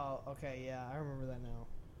 Oh, okay, yeah, I remember that now.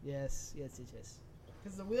 Yes.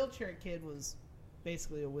 Because the wheelchair kid was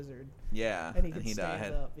basically a wizard. Yeah, and he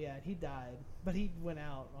stand up. Yeah, he died, but he went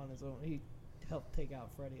out on his own. He helped take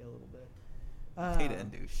out Freddy a little bit. He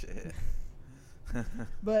didn't do shit.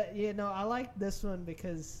 But I like this one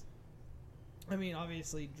because. I mean,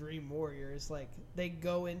 obviously, Dream Warriors, like, they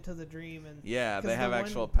go into the dream and... Yeah, they have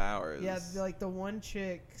actual powers. Yeah, like, the one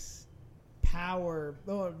chick's power...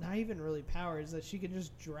 Oh, not even really power, is that she can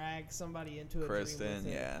just drag somebody into a dream. Kristen,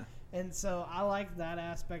 yeah. And so, I like that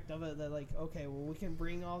aspect of it, that, like, okay, well, we can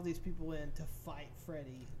bring all these people in to fight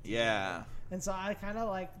Freddy. Yeah. And so, I kind of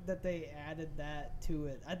like that they added that to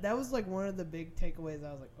it. That was, like, one of the big takeaways.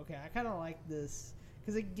 I was like, okay, I kind of like this,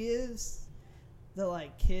 because it gives... the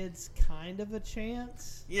like kids kind of a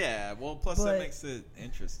chance. Yeah, well, plus that makes it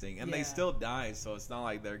interesting, and they still die, so it's not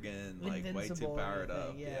like they're getting like way too powered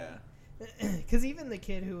up. Yeah, because even the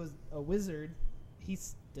kid who was a wizard, he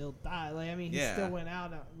still died. Like, I mean, he still went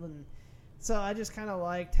out, and so I just kind of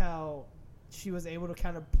liked how she was able to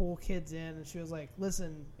kind of pull kids in, and she was like,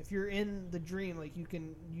 "Listen, if you're in the dream, like you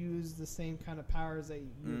can use the same kind of powers that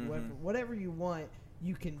you, whatever you want,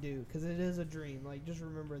 you can do, because it is a dream. Like, just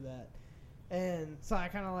remember that." And so I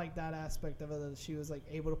kind of like that aspect of it, that she was like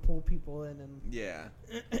able to pull people in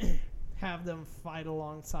and have them fight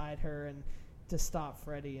alongside her and to stop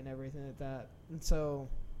Freddy and everything like that. And so,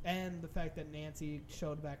 and the fact that Nancy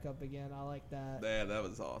showed back up again, I like that. Yeah, that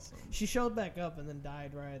was awesome. She showed back up and then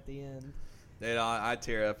died right at the end. Dude, I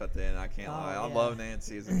tear up at the end. I can't lie. I love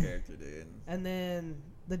Nancy as a character, dude. And then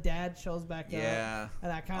the dad shows back up. Yeah.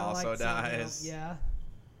 And I kind of like also dies. Yeah.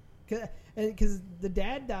 Because the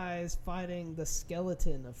dad dies fighting the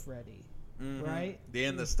skeleton of Freddy, right?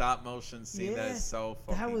 Then the stop motion scene, that is so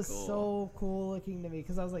fucking cool. That was so cool looking to me,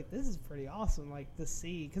 because I was like, this is pretty awesome, like, to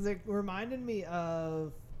see. Because it reminded me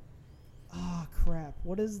of Oh crap!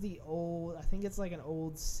 What is the old? I think it's like an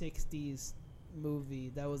old '60s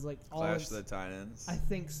movie that was like Clash of the Titans. I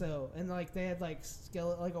think so, and like they had like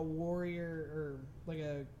like a warrior or like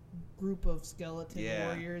a group of skeleton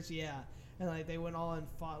warriors, and like they went all and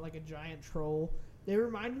fought like a giant troll. They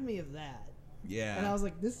reminded me of that. Yeah. And I was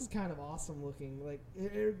like, this is kind of awesome looking. Like,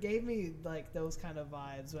 it gave me, like, those kind of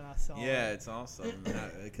vibes when I saw it. Yeah, it's awesome.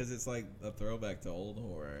 Because it's, like, a throwback to old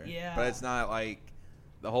horror. Yeah. But it's not, like,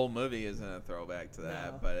 the whole movie isn't a throwback to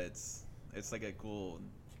that. No. But it's like, a cool...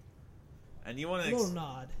 And you want to... little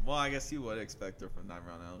nod. Well, I guess you would expect her from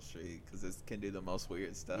Nightmare on Elm Street. Because it can do the most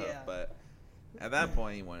weird stuff. Yeah. But at that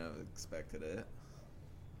point, you wouldn't have expected it.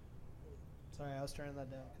 Sorry, I was turning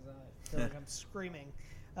that down because I feel like I'm screaming.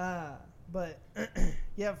 But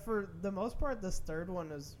yeah, for the most part, this third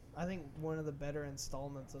one is, I think, one of the better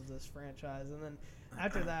installments of this franchise. And then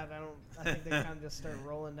after that, I think they kind of just start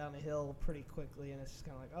rolling down a hill pretty quickly, and it's just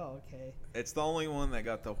kind of like, oh, okay. It's the only one that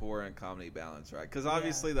got the horror and comedy balance right, because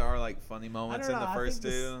obviously there are like funny moments in the first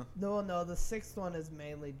two. No, the sixth one is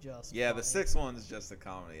mainly just funny. The sixth one's just a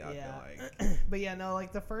comedy. I feel like. But yeah, no,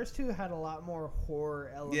 like the first two had a lot more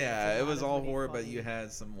horror elements. Yeah, it was all horror, but you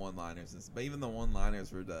had some one-liners, but even the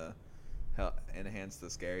one-liners were to help enhance the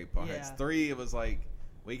scary parts. Yeah. 3, it was like,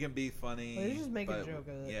 we can be funny. They just make a joke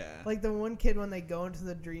of it. Yeah. Like the one kid when they go into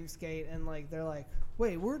the dreamscape and like they're like,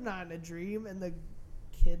 wait, we're not in a dream, and the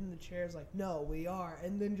kid in the chair is like, no, we are,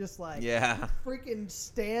 and then just like freaking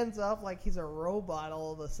stands up like he's a robot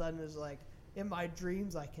all of a sudden, is like, in my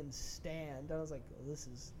dreams I can stand. I was like, oh, this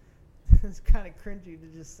is it's kind of cringy to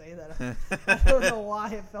just say that. I don't know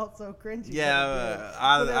why it felt so cringy. Yeah,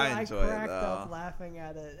 I enjoyed it. I cracked up laughing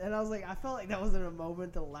at it, and I was like, I felt like that wasn't a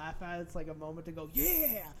moment to laugh at. It's like a moment to go,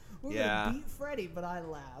 yeah, we're gonna beat Freddy. But I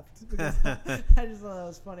laughed because I just thought that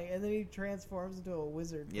was funny. And then he transforms into a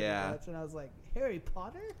wizard. Pretty much, and I was like, Harry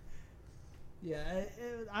Potter. Yeah,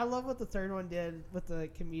 I love what the third one did with the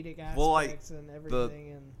comedic aspects and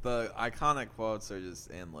everything. The iconic quotes are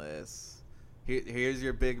just endless. Here's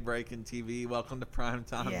your big break in TV. Welcome to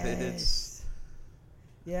primetime, bitch.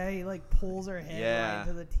 Yeah, he like pulls her head right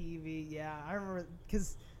into the TV. Yeah, I remember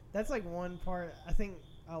because that's like one part. I think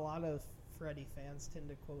a lot of Freddy fans tend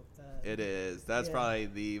to quote that. It is. That's probably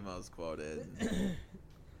the most quoted.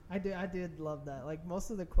 I did love that. Like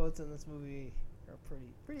most of the quotes in this movie are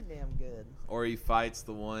pretty damn good. Or he fights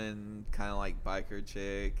the one kind of like biker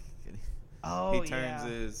chick. He turns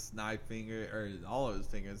his knife finger, or all of his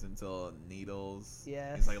fingers, into needles.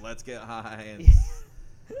 Yeah. He's like, let's get high. And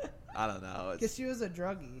I don't know. Because she was a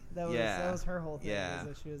druggie. That was her whole thing. Yeah.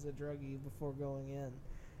 Was that she was a druggie before going in.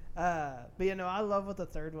 But, I love what the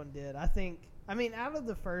third one did. I mean, out of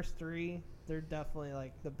the first 3, they're definitely,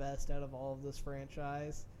 like, the best out of all of this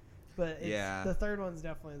franchise. But the third one's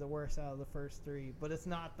definitely the worst out of the first 3, but it's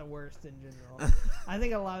not the worst in general. I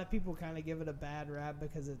think a lot of people kind of give it a bad rap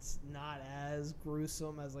because it's not as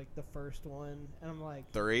gruesome as like the first one, and I'm like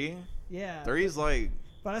 3. Yeah, 3's like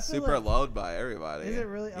super loved by everybody. Is it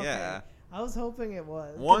really? Okay. Yeah. I was hoping it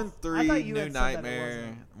was. 1, 3, New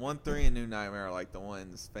Nightmare. 1, 3, and New Nightmare are like the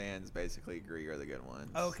ones fans basically agree are the good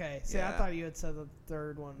ones. Okay. See, I thought you had said the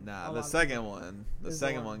third one. Nah, the second one. The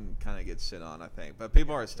second one kind of gets shit on, I think. But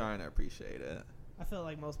people are starting to appreciate it. I feel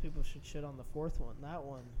like most people should shit on the fourth one. That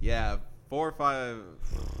one. Yeah, 4, 5.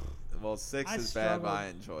 Well, 6 is bad, but I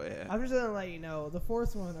enjoy it. I'm just gonna let you know the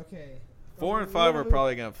fourth one. Okay. 4 and 5 are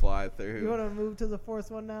probably gonna fly through. You want to move to the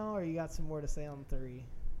fourth one now, or you got some more to say on 3?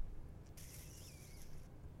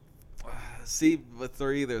 See, with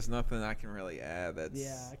 3, there's nothing I can really add. I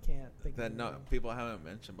can't think that people haven't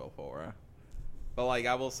mentioned before. But like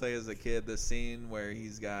I will say, as a kid, the scene where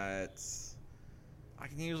he's got, I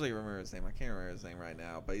can usually remember his name. I can't remember his name right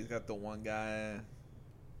now, but he's got the one guy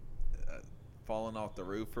falling off the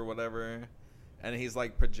roof or whatever, and he's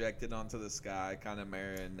like projected onto the sky, kind of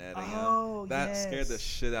marionetting him. That scared the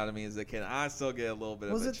shit out of me as a kid. I still get a little bit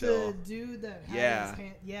of a chill. Was it the dude that had his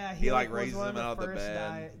hand? Yeah, he like raises him out of the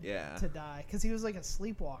bed. To die because he was like a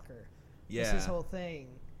sleepwalker. Yeah, that's his whole thing.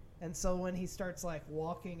 And so when he starts like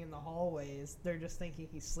walking in the hallways, they're just thinking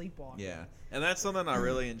he's sleepwalking. Yeah, and that's something I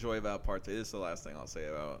really enjoy about part 2. This is the last thing I'll say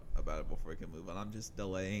about it before we can move on. I'm just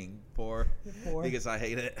delaying 4 because I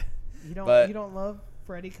hate it. You don't love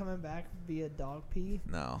Freddy coming back via dog pee?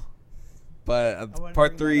 No. But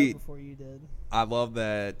part 3, before you did. I love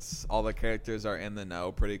that all the characters are in the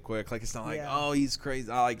know pretty quick. Like, it's not like, oh, he's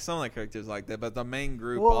crazy. I like some of the characters like that, but the main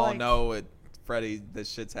group know it. Freddy, this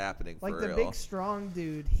shit's happening for real. Like the big strong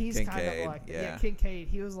dude, he's kind of like that. Yeah, Kincaid,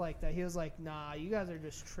 he was like that. He was like, nah, you guys are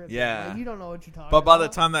just tripping. Yeah. Like, you don't know what you're talking about. But by the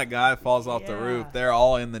time that guy falls off the roof, they're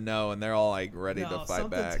all in the know and they're all like ready to fight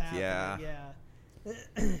back. Yeah.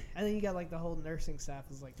 And then you got like the whole nursing staff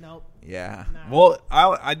is like, nope. Yeah. Nah. Well,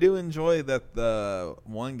 I do enjoy that the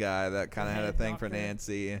one guy that kind of had a thing for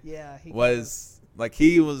Nancy. Yeah. He was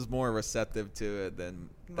more receptive to it than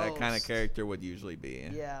that kind of character would usually be.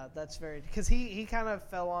 Yeah, that's very because he kind of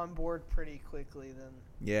fell on board pretty quickly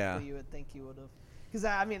than you would think he would have. Because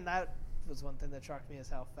I mean that was one thing that shocked me is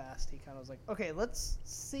how fast he kind of was like, okay, let's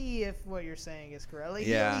see if what you're saying is correct. Like,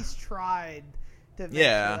 he at least tried to make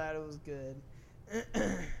sure that it was good.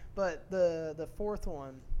 But the fourth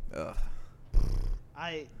one,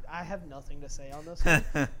 I have nothing to say on this one.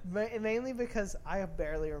 Mainly because I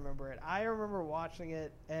barely remember it. I remember watching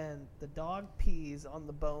it, and the dog pees on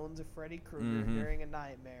the bones of Freddy Krueger during a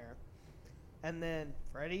nightmare. And then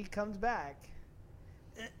Freddy comes back.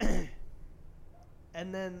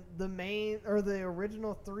 And then the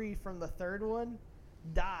original 3 from the third one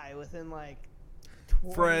die within like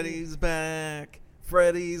 20. Freddy's back.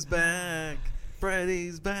 Freddy's back.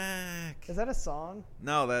 Freddy's back. Is that a song?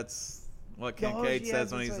 No, that's what Kincaid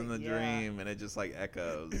says when he's in the dream, and it just like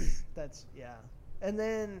echoes. And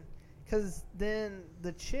then, because then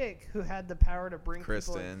the chick who had the power to bring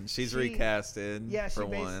Kristen, she's recasted for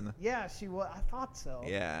one. Yeah, she was. I thought so.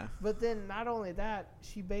 Yeah. But then not only that,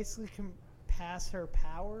 she basically can pass her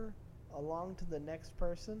power along to the next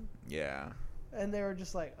person. Yeah. And they were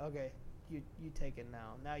just like, okay, you take it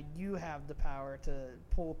now. Now you have the power to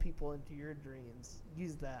pull people into your dreams.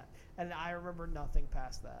 Use that. And I remember nothing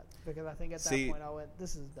past that because I think at that point I went,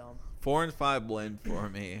 this is dumb. 4 and 5 blend for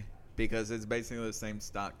me because it's basically the same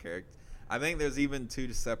stock character. I think there's even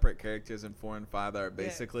 2 separate characters in 4 and 5 that are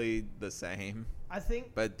basically the same. I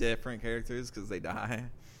think. But different characters because they die.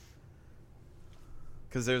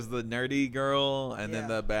 Because there's the nerdy girl and then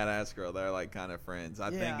the badass girl. They're like kind of friends.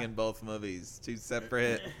 I think in both movies, 2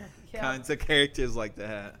 separate kinds of characters like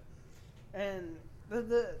that. And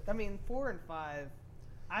 4 and 5,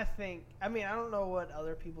 I don't know what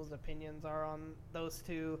other people's opinions are on those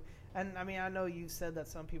 2. And I mean, I know you said that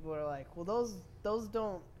some people are like, well, those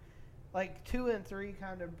don't, like 2 and 3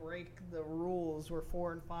 kind of break the rules where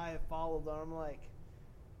 4 and 5 follow them. I'm like,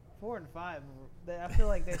 4 and 5, I feel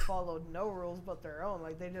like they followed no rules but their own.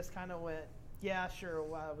 Like, they just kind of went, yeah, sure,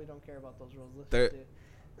 wow, we don't care about those rules.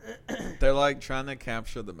 They're like trying to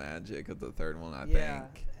capture the magic of the third one, I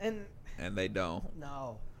think. And they don't.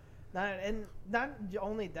 No. Not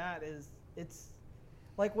only that it's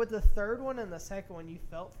like with the third one and the second one, you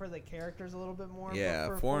felt for the characters a little bit more. Yeah,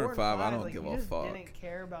 but for 4 and 5, I don't like, give you a just fuck. Didn't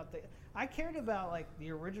care about I cared about like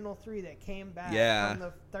the original 3 that came back from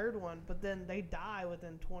the third one, but then they die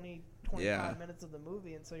within 25 minutes of the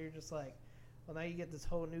movie, and so you're just like, well, now you get this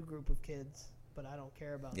whole new group of kids, but I don't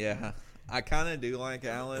care about them. Yeah, I kind of do like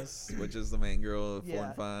Alice, which is the main girl of 4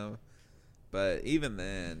 and 5, but even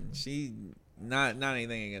then, she not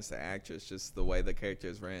anything against the actress, just the way the character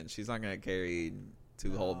is written. She's not gonna carry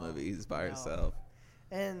 2 whole movies by herself.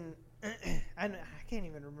 And I can't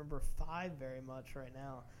even remember 5 very much right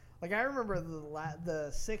now. Like, I remember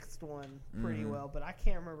the 6th one pretty well, but I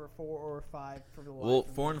can't remember 4 or 5 for the life. Well,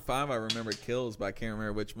 4 and 5 I remember kills, but I can't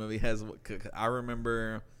remember which movie has. I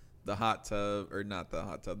remember the hot tub, or not the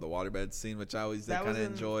hot tub, the waterbed scene, which I always did kind of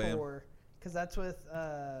enjoy. That was in 4, because that's with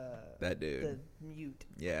that dude, the mute,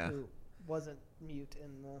 who wasn't mute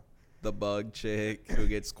in the bug chick who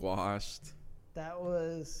gets squashed. That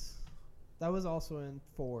was also in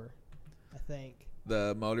 4, I think.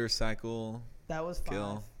 The motorcycle. That was 5.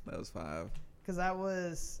 Kill. That was 5. Because that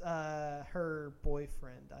was her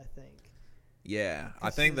boyfriend, I think. Yeah, I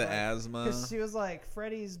think the asthma. Because she was like,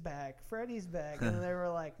 "Freddy's back, Freddy's back," and they were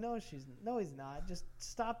like, "No, he's not. Just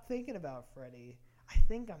stop thinking about Freddy." I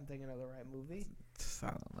think I'm thinking of the right movie. I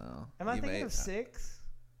don't know. Am I thinking of 6?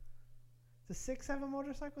 Does 6 have a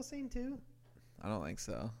motorcycle scene too? I don't think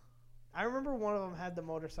so. I remember one of them had the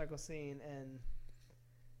motorcycle scene, and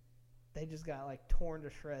they just got like torn to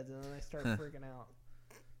shreds, and then they start freaking out.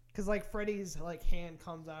 Because like Freddy's like hand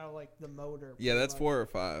comes out of like the motor. Yeah, that's 4 or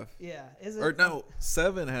 5. Yeah, is it? Or no,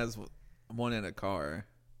 7 has one in a car.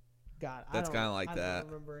 God, that's kind of like that. I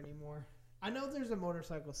don't remember anymore. I know there's a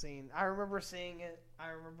motorcycle scene. I remember seeing it. I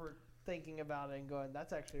remember thinking about it and going,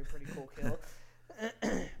 "That's actually a pretty cool kill."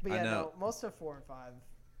 But yeah, no, most of 4 and 5.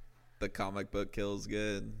 The comic book kill's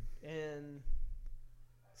good. In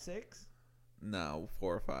 6? No,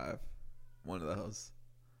 4 or 5. One of those.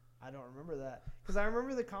 I don't remember that because I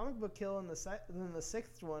remember the comic book kill in the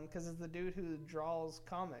 6th one because it's the dude who draws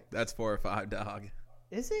comics. That's 4 or 5, dog.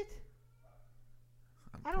 Is it?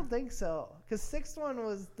 I don't think so. Because 6th one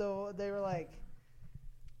was they were like.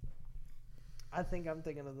 I think I'm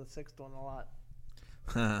thinking of the 6th one a lot.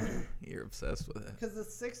 You're obsessed with it. Because the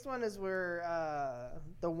sixth one is where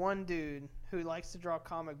the one dude who likes to draw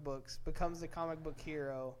comic books becomes the comic book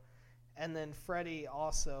hero, and then Freddy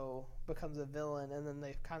also becomes a villain, and then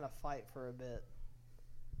they kind of fight for a bit.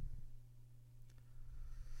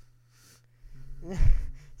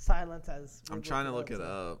 Silence as I'm trying to look it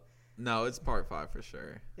up. No, it's part 5 for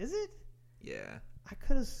sure. Is it? Yeah. I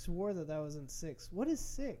could have swore that was in 6. What is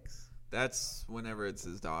 6? That's whenever it's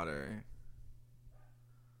his daughter.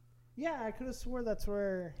 Yeah, I could have swore that's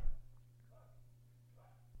where...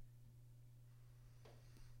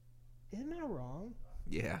 Am I wrong?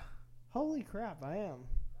 Yeah. Holy crap, I am.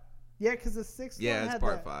 Yeah, because the 6th one Yeah, it's had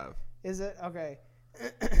part 5. Is it? Okay.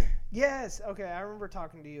 Yes, okay, I remember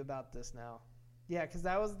talking to you about this now. Yeah, because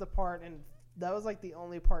that was the part, and that was like the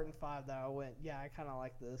only part in 5 that I went, yeah, I kind of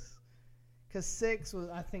like this. Because 6 was,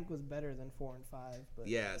 I think, was better than 4 and 5. But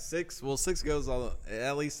yeah, 6. Well, 6 goes all.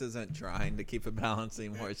 At least isn't trying to keep a balance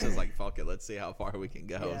anymore. It's just like fuck it, let's see how far we can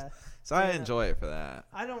go. Yeah. So I enjoy it for that.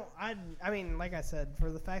 I mean, like I said,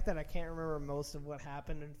 for the fact that I can't remember most of what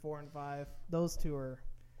happened in 4 and 5, those two are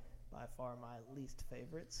by far my least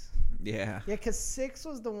favorites. Yeah. Yeah, because 6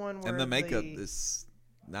 was the one where and the makeup is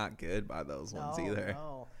not good by those ones either.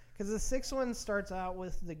 No. Because the 6th one starts out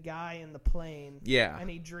with the guy in the plane. Yeah. And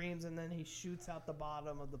he dreams, and then he shoots out the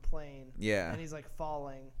bottom of the plane. Yeah. And he's like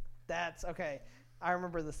falling. That's okay. I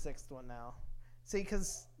remember the 6th one now. See,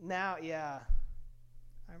 because now, yeah,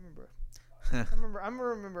 I remember. I'm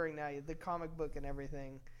remembering now the comic book and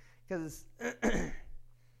everything, because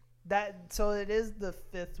So it is the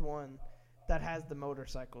 5th one that has the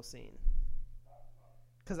motorcycle scene.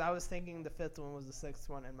 Because I was thinking the 5th one was the 6th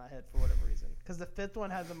one in my head for whatever reason. Because the 5th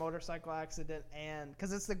one has the motorcycle accident, and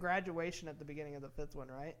because it's the graduation at the beginning of the 5th one,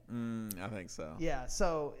 right? I think so. Yeah,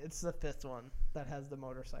 so it's the 5th one that has the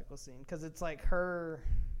motorcycle scene. Because it's like her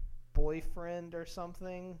boyfriend or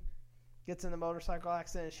something gets in the motorcycle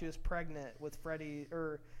accident, and she was pregnant with Freddy,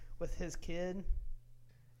 or with his kid.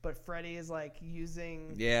 But Freddy is like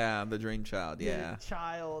using the dream child. the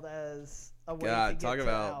child as a way God, to get talk to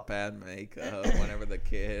about out. bad makeup whenever the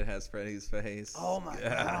kid has Freddy's face. Oh my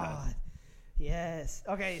God. Yes.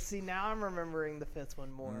 Okay, see, now I'm remembering the 5th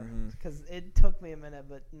one more. Because it took me a minute,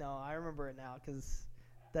 but no, I remember it now. Because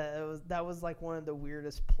that was like one of the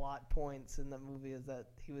weirdest plot points in the movie, is that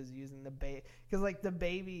he was using the baby. Because like the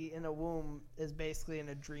baby in a womb is basically in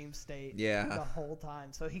a dream state the whole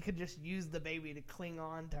time. So he could just use the baby to cling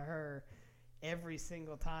on to her every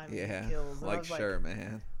single time he kills. And like, sure,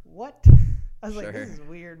 man. What? I was like, this is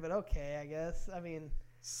weird, but okay, I guess. I mean,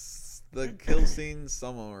 the kill scenes,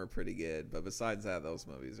 some of them are pretty good, but besides that, those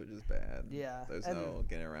movies are just bad. Yeah. There's no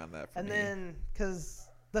getting around that for me. And then, because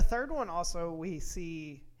the 3rd one also, we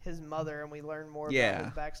see his mother and we learn more about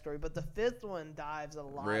his backstory, but the 5th one dives a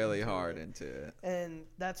lot really hard into it. And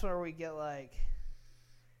that's where we get like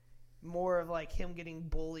more of like him getting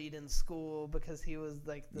bullied in school because he was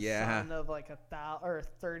like the son of like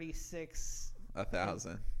 36.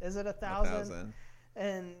 1,000. Is it 1,000?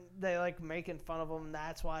 And they like making fun of him.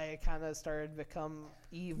 That's why it kind of started to become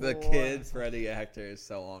evil. The kid Freddy actor is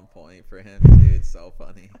so on point for him, dude. It's so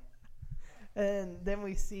funny. And then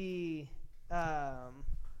we see,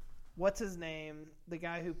 what's his name? The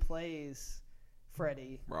guy who plays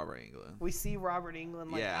Freddy. Robert Englund. We see Robert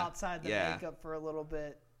Englund like outside the makeup for a little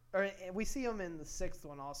bit. Or we see him in the 6th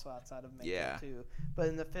one also outside of makeup too. But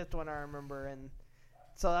in the 5th one I remember. And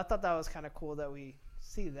so I thought that was kind of cool that we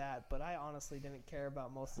see that. But I honestly didn't care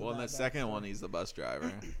about most of that. Well, in the second one, he's the bus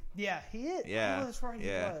driver. Yeah, he is. Yeah. Oh, that's right, he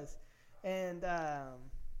was. And,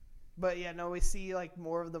 but yeah, no, we see like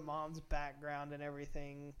more of the mom's background and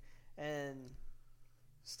everything. And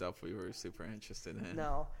stuff we were super interested in.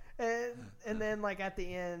 No. And then like at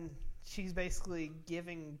the end, she's basically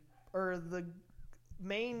giving, or the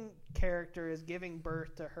main character is giving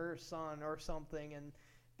birth to her son or something, and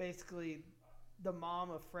basically the mom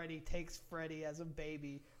of Freddy takes Freddy as a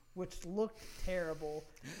baby, which looked terrible.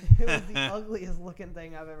 It was the ugliest looking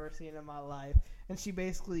thing I've ever seen in my life. And she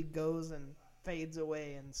basically goes and fades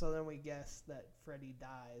away, and so then we guess that Freddy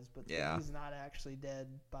dies, but he's not actually dead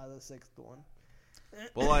by the 6th one.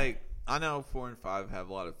 Well, like, I know 4 and 5 have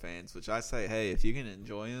a lot of fans, which I say, hey, if you can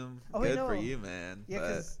enjoy them, good for you, man. Yeah,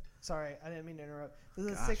 because, sorry, I didn't mean to interrupt.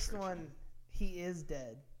 The 6th one, he is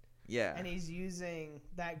dead. Yeah. And he's using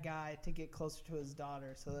that guy to get closer to his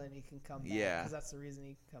daughter so then he can come back. Yeah. Because that's the reason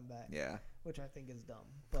he can come back. Yeah. Which I think is dumb.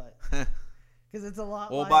 But, because it's a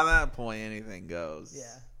lot well, by that point, anything goes.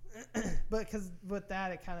 Yeah. But because with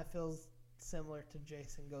that, it kind of feels similar to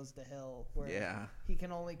Jason Goes to Hell, where he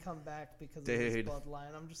can only come back because of his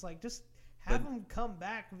bloodline. I'm just like, just Have him come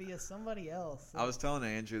back via somebody else. I was telling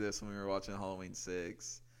Andrew this when we were watching Halloween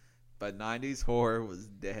 6. But 90s horror was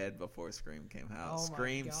dead before Scream came out.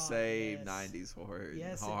 Scream saved 90s horror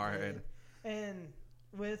hard. And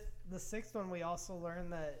with the 6th one, we also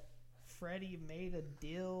learned that Freddy made a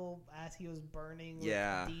deal as he was burning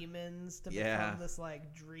with demons to become this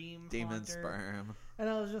like dream demon haunter. Sperm. And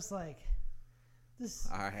I was just like, this.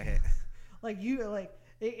 All right.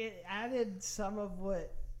 It added some of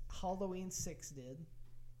what Halloween 6 did,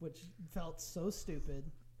 which felt so stupid.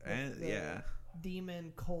 And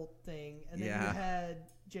demon cult thing, and then you had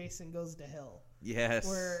Jason Goes to Hell. Yes.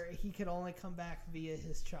 Where he could only come back via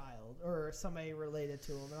his child or somebody related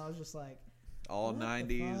to him, and I was just like, all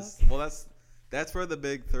 90s. Well, that's where the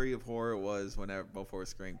big 3 of horror was before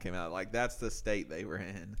Scream came out. Like that's the state they were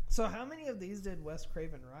in. So how many of these did Wes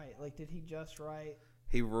Craven write? Like, did he just write?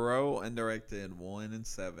 He wrote and directed 1 and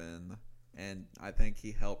 7, and I think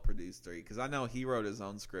he helped produce 3 because I know he wrote his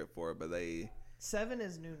own script for it, but 7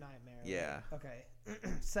 is New Nightmare. Yeah. Right? Okay.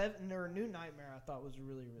 7 or New Nightmare I thought was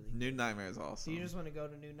really, really good. New Nightmare is awesome. Do you just want to go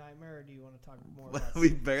to New Nightmare, or do you want to talk more about We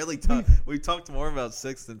barely talked. We talked more about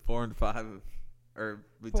 6 than 4 and 5. Or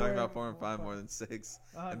we talked about 4 and 5 more than 6.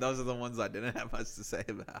 And those are the ones I didn't have much to say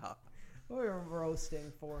about. We were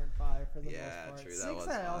roasting 4 and 5 for the most part. Yeah, true. 6 That was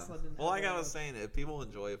I also didn't Well, like I was saying, if people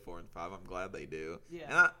enjoy 4 and 5, I'm glad they do. Yeah.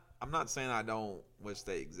 And I'm not saying I don't wish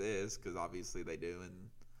they exist, because obviously they do, and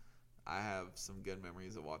I have some good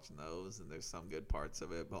memories of watching those, and there's some good parts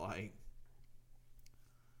of it, but like,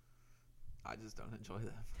 I just don't enjoy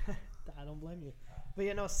them. I don't blame you.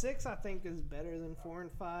 But 6 I think is better than 4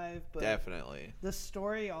 and 5. But definitely. The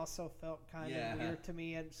story also felt kind of weird to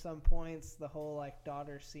me at some points. The whole like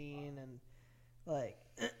daughter scene and like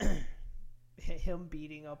him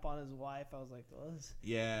beating up on his wife. I was like, what?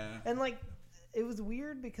 Yeah. And like it was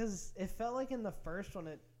weird because it felt like in the first one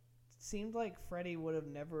it seemed like Freddy would have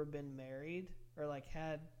never been married or like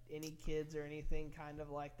had any kids or anything kind of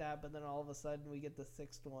like that, but then all of a sudden we get the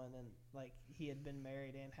 6th one and like he had been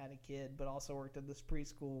married and had a kid but also worked at this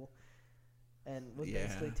preschool and was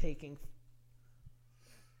basically taking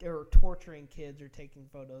or torturing kids or taking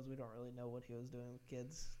photos. We don't really know what he was doing with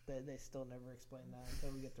kids. They still never explain that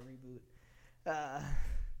until we get the reboot.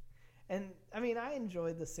 And I mean, I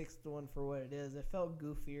enjoyed the 6th one for what it is. It felt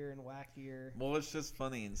goofier and wackier. Well, it's just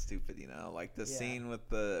funny and stupid, like the scene with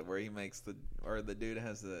where he makes the dude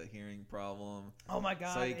has a hearing problem. Oh my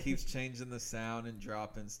god! So he keeps changing the sound and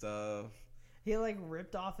dropping stuff. He like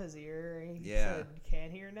ripped off his ear. And he said,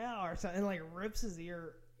 "Can't hear now," or something. And like rips his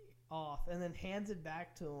ear off and then hands it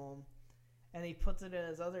back to him, and he puts it in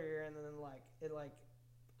his other ear, and then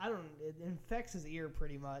it infects his ear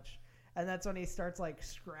pretty much. And that's when he starts like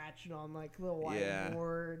scratching on like little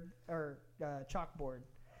whiteboard or chalkboard.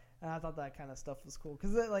 And I thought that kind of stuff was cool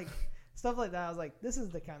because like stuff like that, I was like, this is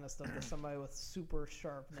the kind of stuff that somebody with super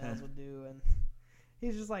sharp nails would do. And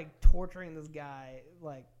he's just like torturing this guy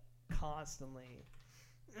like constantly.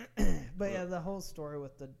 But yeah, the whole story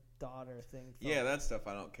with the daughter thing. Yeah, that stuff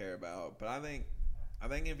I don't care about. But I think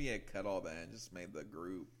if he had cut all that and just made the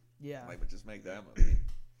group, but just make that movie.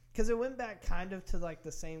 Because it went back kind of to like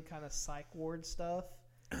the same kind of psych ward stuff.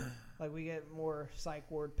 Like we get more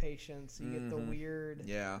psych ward patients. You get the weird.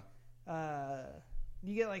 Yeah.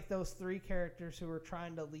 You get like those 3 characters who are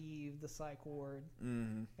trying to leave the psych ward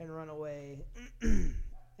and run away.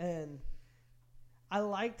 And I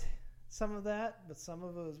liked some of that, but some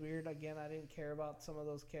of it was weird. Again, I didn't care about some of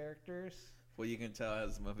those characters. Well, you can tell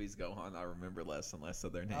as movies go on, I remember less and less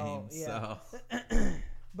of their names. Oh, yeah. So.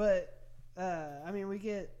 But, I mean, we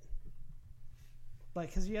get... Like,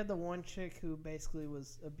 because you had the one chick who basically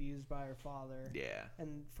was abused by her father. Yeah.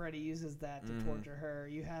 And Freddy uses that to torture her.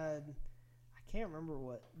 You had... I can't remember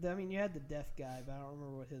what... I mean, you had the deaf guy, but I don't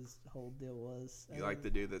remember what his whole deal was. You like the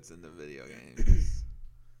dude that's in the video games.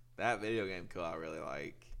 That video game kill I really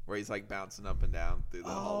like. Where he's, like, bouncing up and down through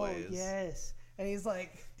the hallways. Oh, yes. And he's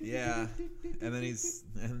like... Yeah.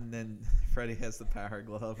 And then Freddy has the power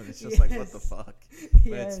glove, and it's just like, what the fuck?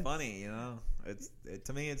 But it's funny,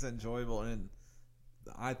 to me, it's enjoyable, and...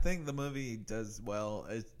 I think the movie does well.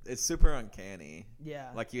 It's super uncanny. Yeah.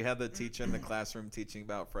 Like you have the teacher in the classroom teaching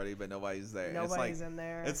about Freddy, but nobody's there. Nobody's in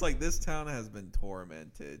there. It's like this town has been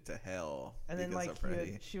tormented to hell. And then like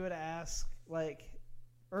she would ask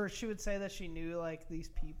or she would say that she knew like these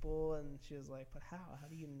people, and she was like, "But how? How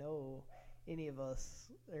do you know any of us?"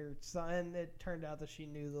 And it turned out that she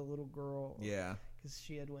knew the little girl. Yeah. Because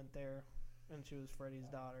she had went there, and she was Freddy's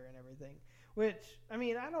daughter and everything. Which, I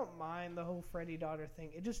mean, I don't mind the whole Freddy daughter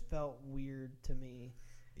thing. It just felt weird to me.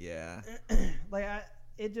 Yeah. I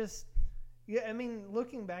mean,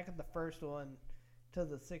 looking back at the first one to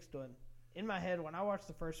the 6th one, in my head, when I watched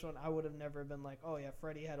the first one, I would have never been like, oh, yeah,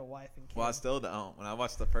 Freddy had a wife and kid. Well, I still don't. When I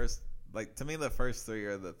watched the first, like, to me, the first 3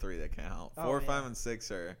 are the 3 that count. 4, 5, and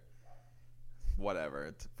 6 are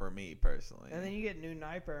whatever for me personally. And then you get New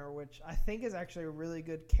Nightmare, which I think is actually a really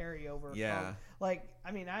good carryover. Yeah. From, like,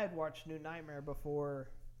 I mean, I had watched New Nightmare before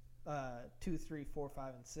 2, 3, 4,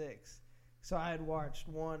 5, and 6. So I had watched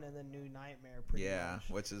 1 and then New Nightmare pretty much.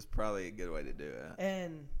 Which is probably a good way to do it.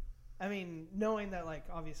 And I mean, knowing that, like,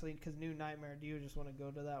 obviously, because New Nightmare, do you just want to go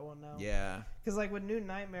to that one now? Yeah. Because, like, with New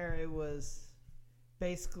Nightmare, it was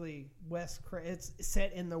basically it's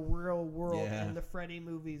set in the real world, and the Freddy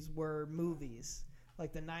movies were movies.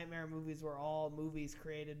 Like, the Nightmare movies were all movies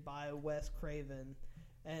created by Wes Craven.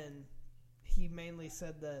 And he mainly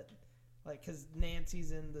said that, like, because Nancy's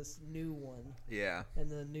in this new one. Yeah. And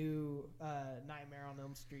the new Nightmare on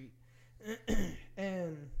Elm Street.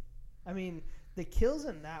 And, I mean, the kills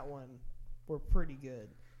in that one were pretty good.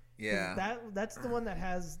 Yeah. That's the one that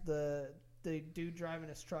has the dude driving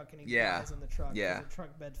his truck and he dies in the truck. Yeah. The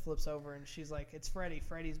truck bed flips over and she's like, it's Freddy.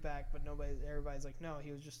 Freddy's back. But everybody's like, no,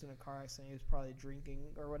 he was just in a car accident. He was probably drinking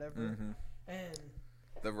or whatever. Mm-hmm. And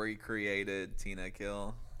the recreated Tina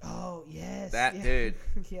kill. Oh, yes. That dude.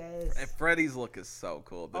 Yes. And Freddy's look is so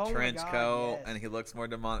cool. The trench coat, and he looks more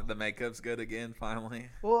demonic. The makeup's good again, finally.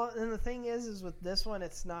 Well, and the thing is with this one,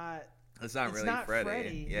 it's not really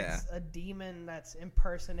Freddy. Yeah. It's a demon that's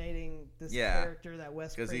impersonating this character that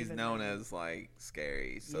Wes Craven. Because he's known as, like,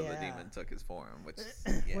 scary, so the demon took his form, which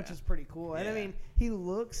is pretty cool. And, I mean, he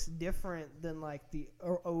looks different than, like, the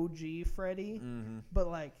OG Freddy, but,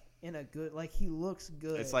 like, in a good, like, he looks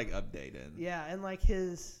good. It's like updated. Yeah, and like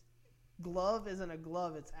his glove isn't a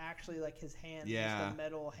glove; it's actually like his hand, just a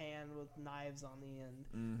metal hand with knives on the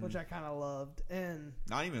end, which I kind of loved. And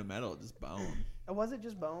not even metal, just bone. Was it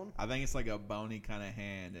just bone? I think it's like a bony kind of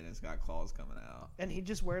hand, and it's got claws coming out. And he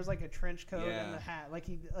just wears like a trench coat and a hat. Like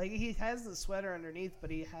he has the sweater underneath,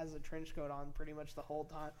 but he has a trench coat on pretty much the whole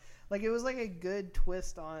time. Like, it was like a good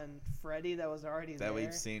twist on Freddy that was already there. That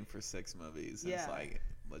we've seen for 6 movies. It's like,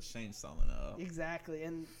 let's change something up. Exactly.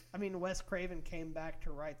 And, I mean, Wes Craven came back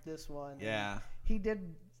to write this one. Yeah. He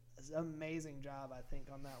did an amazing job, I think,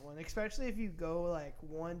 on that one. Especially if you go, like,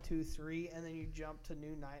 1, 2, 3, and then you jump to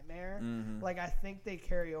New Nightmare. Mm-hmm. Like, I think they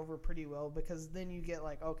carry over pretty well because then you get,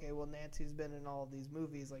 like, okay, well, Nancy's been in all of these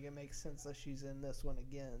movies. Like, it makes sense that she's in this one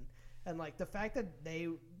again. And, like, the fact that they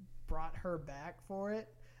brought her back for it,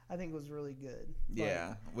 I think was really good.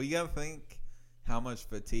 Yeah. Well, you got to think how much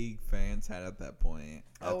fatigue fans had at that point.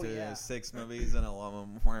 After 6 movies and a lot of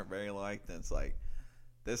them weren't very liked, and it's like,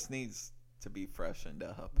 this needs to be freshened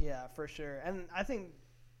up. Yeah, for sure. And I think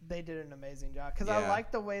they did an amazing job because I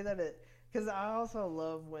like the way that because I also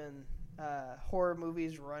love when horror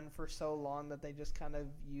movies run for so long that they just kind of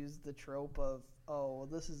use the trope of, oh, well,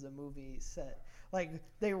 this is a movie set. Like,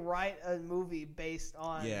 they write a movie based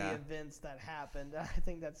on the events that happened. I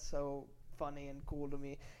think that's so funny and cool to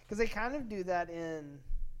me because they kind of do that in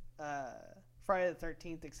Friday the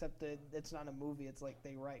 13th, except that it's not a movie. It's like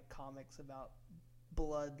they write comics about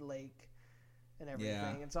Blood Lake and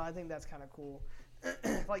everything, and so I think that's kind of cool.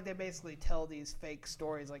 Like, they basically tell these fake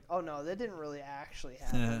stories, like, oh no, that didn't really actually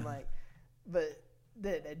happen, like, but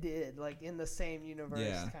that it did, like, in the same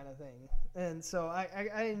universe kind of thing. And so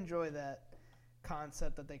I enjoy that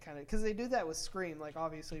concept that they kind of, because they do that with Scream. Like,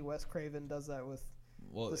 obviously Wes Craven does that with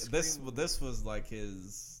this was like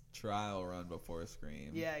his trial run before Scream.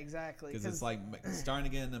 Yeah, exactly. Because it's like starting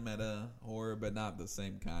to get into meta horror, but not the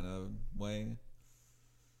same kind of way.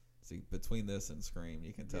 See, between this and Scream,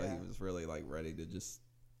 you can tell he was really like ready to just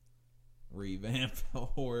revamp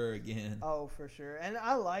horror again. Oh, for sure. And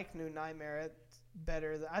I like New Nightmare. It's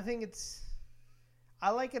better. I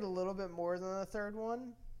like it a little bit more than the third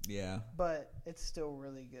one. Yeah. But it's still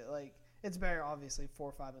really good. Like, it's better, obviously.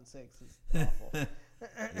 4, 5, and 6 is awful.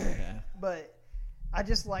 But I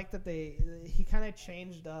just like that he kind of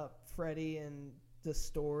changed up Freddy and the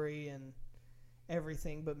story and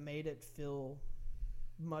everything, but made it feel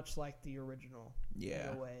much like the original in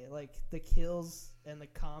a way. Like, the kills and the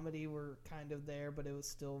comedy were kind of there, but it was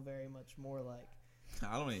still very much more like,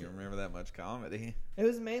 I don't even remember that much comedy. It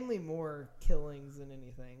was mainly more killings than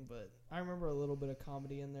anything, but I remember a little bit of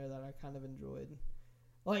comedy in there that I kind of enjoyed.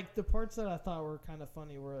 Like, the parts that I thought were kind of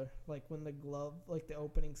funny were, like, when the glove, like, the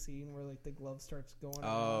opening scene where, like, the glove starts going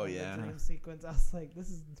on in the dream sequence. I was like,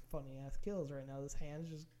 this is funny-ass kills right now. This hand's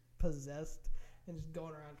just possessed and just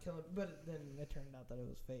going around killing. But then it turned out that it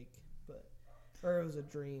was fake. Or it was a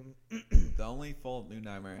dream. The only fault New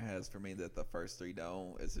Nightmare has for me that the first 3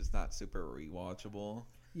 don't is it's not super rewatchable.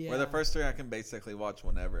 Yeah. Where the first 3 I can basically watch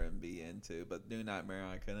whenever and be into, but New Nightmare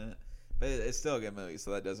I couldn't. But it's still a good movie,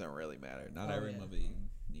 so that doesn't really matter. Not every movie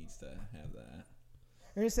needs to have that.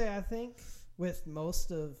 I'm going to say, I think with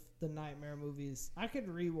most of the Nightmare movies, I could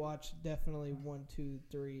rewatch definitely 1, 2,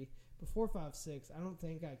 3. But 4, 5, 6, I don't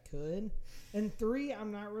think I could. And 3,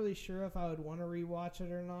 I'm not really sure if I would want to rewatch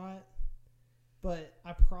it or not. But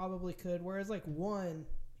I probably could. Whereas, like, 1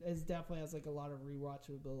 is definitely has, like, a lot of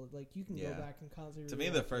rewatchability. Like, you can go back and constantly To me,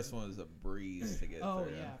 the first one was a breeze to get through. Oh,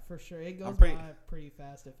 yeah, for sure. It goes by pretty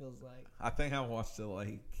fast, it feels like. I think I watched it,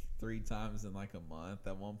 like, 3 times in, like, a month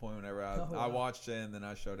at one point whenever I watched it, and then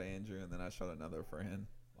I showed Andrew, and then I showed another friend.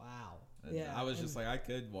 Wow. And yeah. I was just like, I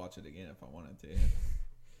could watch it again if I wanted to.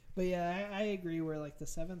 But, yeah, I agree where, like, the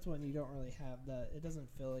 7th one, you don't really have that. It doesn't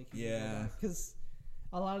feel like you because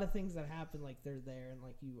a lot of things that happen, like, they're there and,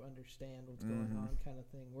 like, you understand what's going on kind of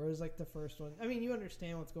thing. Whereas, like, the first one, I mean, you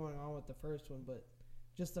understand what's going on with the first one, but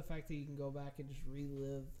just the fact that you can go back and just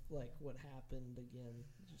relive, like, what happened again.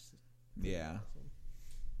 Just awesome.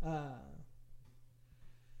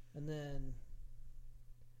 And then,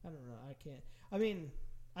 I don't know,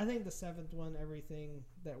 I think the 7th one, everything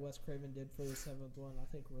that Wes Craven did for the 7th one, I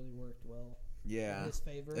think really worked well. Yeah. In his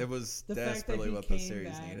favor. It was desperately what the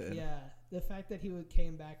series needed. Yeah. The fact that he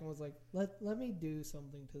came back and was like, let me do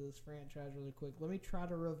something to this franchise really quick. Let me try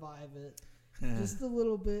to revive it just a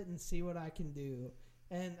little bit and see what I can do.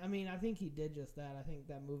 And, I mean, I think he did just that. I think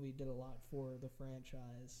that movie did a lot for the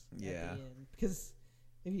franchise at the end. Because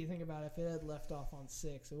if you think about it, if it had left off on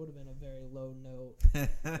 6, it would have been a very low note.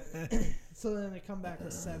 So then they come back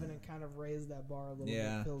with 7 and kind of raise that bar a little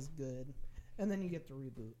bit. Feels good. And then you get the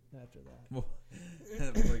reboot after that. Well,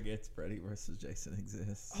 forgets Freddy vs. Jason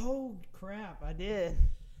exists. Oh, crap. I did.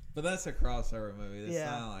 But that's a crossover movie. It's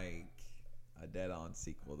not like a dead-on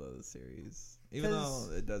sequel to the series. Even though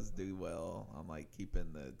it does do well, I'm like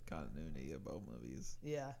keeping the continuity of both movies.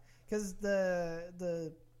 Yeah. Because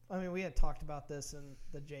we had talked about this in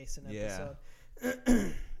the Jason episode.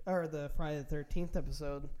 Or the Friday the 13th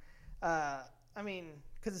episode.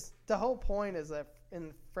 Because the whole point is that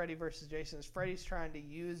in Freddy vs. Jason is Freddy's trying to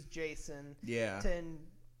use Jason to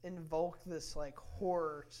invoke this like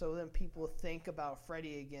horror, so then people think about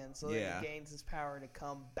Freddy again, so that he gains his power to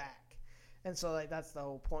come back. And so like that's the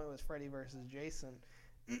whole point with Freddy vs. Jason.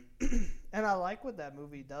 And I like what that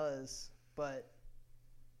movie does, but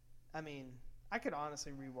I mean, I could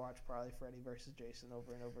honestly rewatch probably Freddy vs. Jason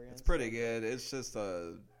over and over again. It's pretty good. It's just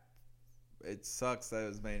it sucks that it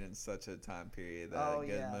was made in such a time period that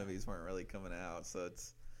good movies weren't really coming out. So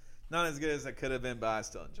it's not as good as it could have been, but I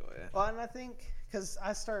still enjoy it. Well, and I think because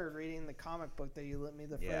I started reading the comic book that you lent me,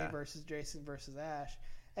 the Freddy versus Jason versus Ash.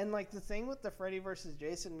 And like the thing with the Freddy versus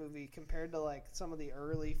Jason movie compared to like some of the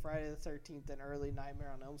early Friday the 13th and early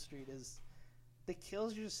Nightmare on Elm Street is the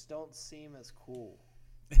kills just don't seem as cool.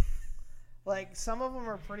 Like some of them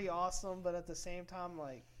are pretty awesome, but at the same time,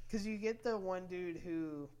 like, because you get the one dude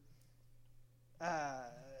who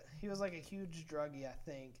he was like a huge druggie, I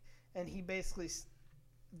think, and he basically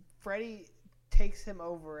Freddy takes him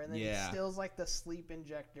over and then he steals like the sleep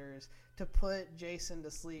injectors to put Jason to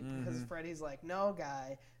sleep because Freddy's like, no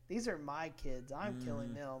guy, these are my kids, I'm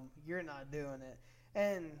killing them, you're not doing it.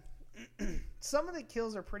 And some of the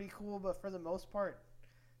kills are pretty cool, but for the most part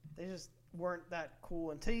they just weren't that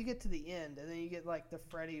cool until you get to the end, and then you get like the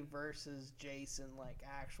Freddy versus Jason like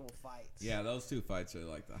actual fights. Yeah, those two fights are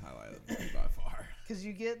like the highlight of the movie by far. Because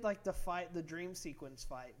you get like the dream sequence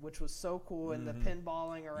fight, which was so cool, and the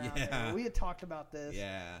pinballing around it. We had talked about this.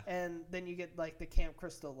 Yeah. And then you get like the Camp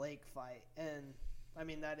Crystal Lake fight, and I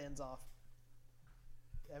mean that ends off.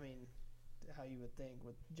 I mean, how you would think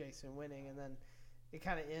with Jason winning, and then it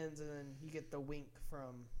kind of ends, and then you get the wink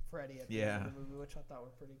from Freddy at the end of the movie, which I thought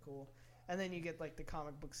were pretty cool. And then you get like the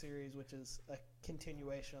comic book series, which is a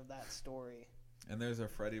continuation of that story. And there's a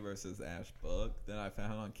Freddy vs. Ash book that I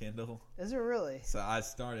found on Kindle. Is it really? So I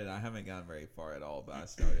haven't gone very far at all, but I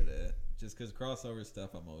started it. Just because crossover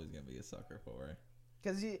stuff I'm always going to be a sucker for.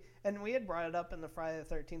 And we had brought it up in the Friday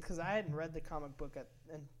the 13th because I hadn't read the comic book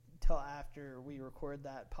until after we recorded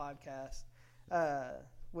that podcast.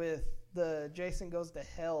 With the Jason Goes to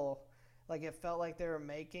Hell, like it felt like they were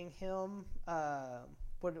making him...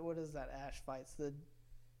 What is that Ash fights? The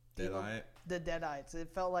Deadite? The Deadites.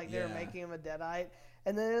 It felt like they were making him a Deadite.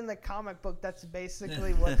 And then in the comic book, that's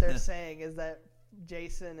basically what they're saying is that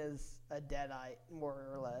Jason is a Deadite, more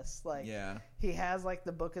or less. Like, he has like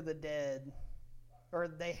the Book of the Dead, or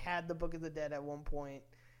they had the Book of the Dead at one point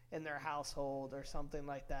in their household or something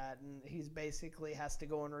like that. And he's basically has to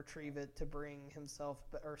go and retrieve it to bring himself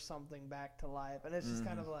or something back to life. And it's just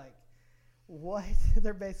kind of like, what?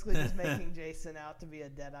 They're basically just making Jason out to be a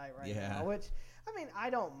deadite right now, which, I mean, I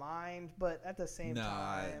don't mind, but at the same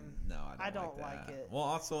time, I don't like it. Well,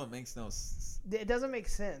 also, it makes it doesn't make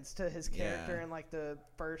sense to his character in, like, the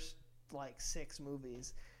first, like, 6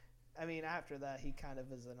 movies. I mean, after that, he kind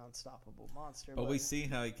of is an unstoppable monster. But we see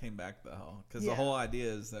how he came back, though, because the whole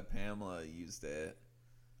idea is that Pamela used it.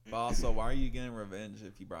 But also, why are you getting revenge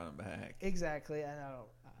if you brought him back? Exactly, and I don't...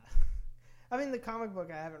 I mean, the comic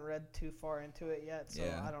book, I haven't read too far into it yet, so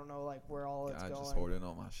I don't know, like, where all it's going. I just hoarded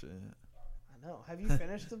all my shit. I know. Have you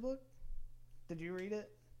finished the book? Did you read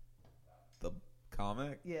it? The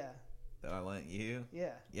comic? Yeah. That I lent you?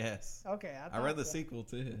 Yeah. Yes. Okay. I read the sequel,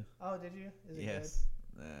 too. Oh, did you? Is it yes.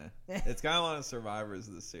 Good? Nah. It's got a lot of survivors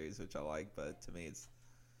of the series, which I like, but to me, it's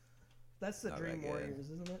That's the Dream Warriors,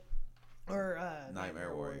 isn't it? Or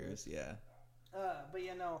Nightmare Warriors, yeah. But,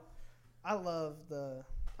 you know, I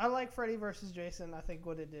like Freddy vs. Jason. I think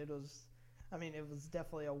what it did was, I mean, it was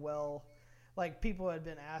definitely like, people had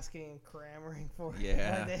been asking, clamoring for it.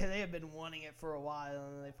 Yeah. Like, they had been wanting it for a while,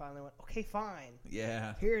 and then they finally went, okay, fine.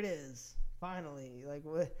 Yeah. Here it is. Finally. Like,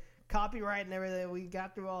 copyright and everything, we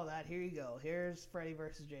got through all that. Here you go. Here's Freddy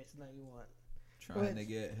vs. Jason that you want. Trying to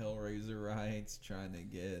get Hellraiser rights, trying to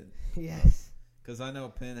get... Yes. Because I know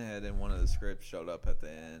Pinhead in one of the scripts showed up at the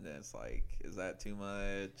end, and it's like, is that too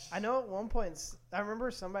much? I know at one point, I remember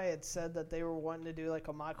somebody had said that they were wanting to do like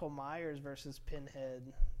a Michael Myers versus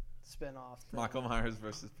Pinhead spinoff. Michael Myers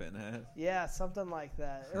versus Pinhead? Yeah, something like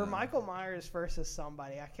that. Or Michael Myers versus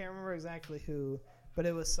somebody. I can't remember exactly who, but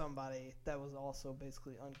it was somebody that was also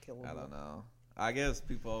basically unkillable. I don't know. I guess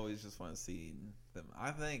people always just want to see them. I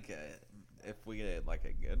think if we get like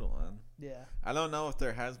a good one. Yeah. I don't know if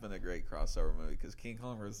there has been a great crossover movie because King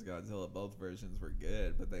Kong vs. Godzilla, both versions were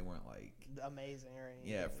good, but they weren't like amazing or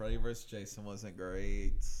anything. Yeah, Freddy vs. Jason wasn't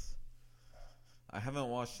great. I haven't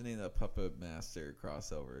watched any of the Puppet Master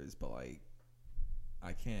crossovers, but like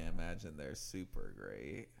I can't imagine they're super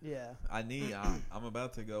great. Yeah. I'm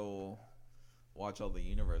about to go watch all the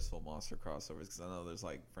Universal monster crossovers because I know there's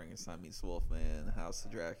like Frankenstein meets Wolfman, House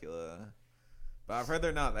of Dracula. But I've heard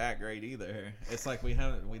they're not that great either. It's like we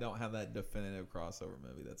don't have that definitive crossover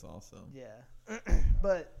movie that's awesome. Yeah.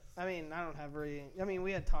 But I mean,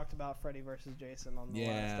 we had talked about Freddy versus Jason on the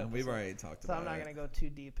last episode. Yeah, we've already talked about it. So I'm not going to go too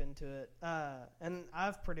deep into it. And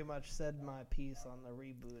I've pretty much said my piece on the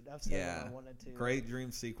reboot. I've said what I wanted to. Great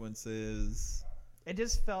dream sequences. It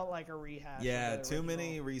just felt like a rehash. Yeah, too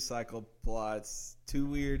many recycled plots. Too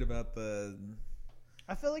weird about the...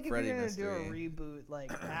 I feel like if you're going to do a reboot,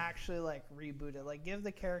 like, actually, like, reboot it. Like, give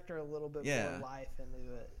the character a little bit more life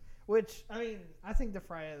into it. Which, I mean, I think the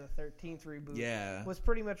Friday the 13th reboot was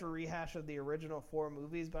pretty much a rehash of the original 4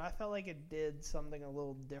 movies, but I felt like it did something a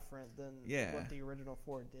little different than what the original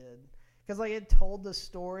 4 did. Because, like, it told the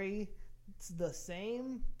story the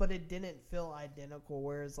same, but it didn't feel identical,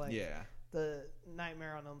 whereas, like, the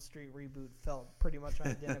Nightmare on Elm Street reboot felt pretty much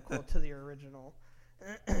identical to the original.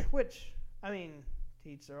 Which, I mean... to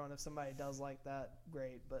each their own. If somebody does like that,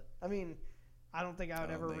 great. But I mean, I don't think I would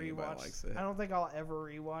ever rewatch. I don't think I'll ever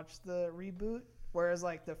rewatch the reboot. Whereas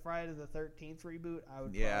like the Friday the 13th reboot, I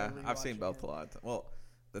would. Yeah, I've seen both a lot. Well,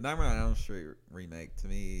 the Nightmare on Elm Street remake to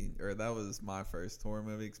me, or that was my first horror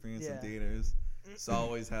movie experience in theaters. So I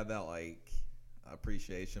always had that like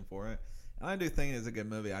appreciation for it. And I do think it's a good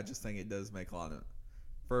movie. I just think it does make a lot of.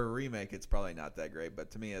 For a remake, it's probably not that great. But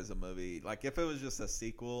to me, as a movie, like if it was just a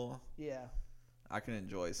sequel, I can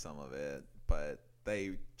enjoy some of it, but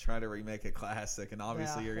they try to remake a classic, and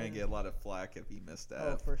obviously you're going to get a lot of flack if you miss that.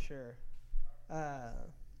 Oh, for sure.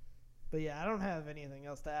 But yeah, I don't have anything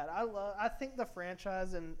else to add. I think the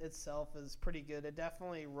franchise in itself is pretty good. It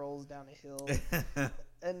definitely rolls down a hill.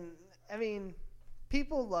 And, I mean,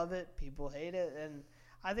 people love it, people hate it, and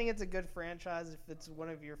I think it's a good franchise if it's one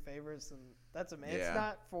of your favorites, and that's amazing. It's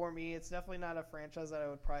not for me. It's definitely not a franchise that I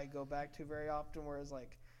would probably go back to very often, whereas,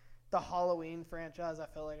 like, the Halloween franchise, I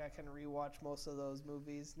feel like I can rewatch most of those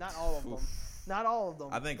movies. Not all of them. Not all of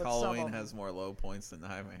them. I think Halloween has more low points than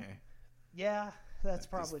Nightmare. Yeah, that's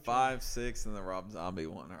probably true. 5, 6, and the Rob Zombie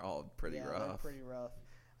one are all pretty rough. They're pretty rough.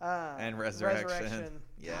 And Resurrection.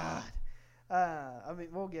 Yeah. God. I mean,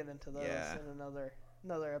 we'll get into those in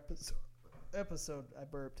another episode. I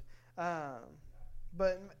burped.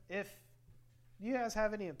 But if you guys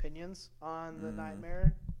have any opinions on the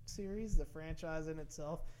Nightmare series, the franchise in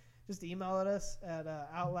itself, just email at us at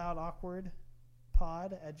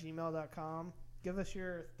outloudawkwardpod@gmail.com. Give us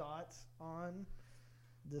your thoughts on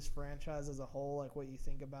this franchise as a whole, like what you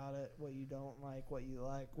think about it, what you don't like, what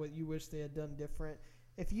you wish they had done different.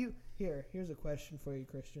 Here's a question for you,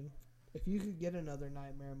 Christian. If you could get another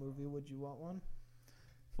Nightmare movie, would you want one?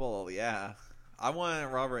 Well, yeah. I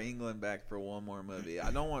want Robert Englund back for one more movie. I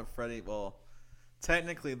don't want Freddy. Well,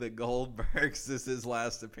 technically, the Goldbergs is his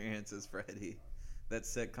last appearance as Freddy. That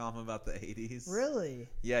sitcom about the 80s. Really?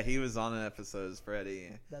 Yeah, he was on an episode as Freddy.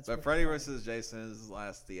 But Freddy vs. Jason is his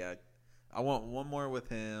last. Yeah, I want one more with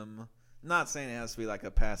him. Not saying it has to be like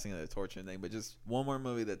a passing of the torch thing, but just one more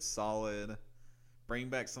movie that's solid. Bring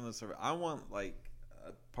back some of the. I want like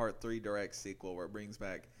a part 3 direct sequel where it brings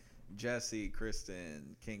back Jesse,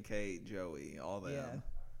 Kristen, Kincaid, Joey, all them.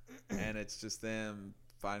 Yeah. And it's just them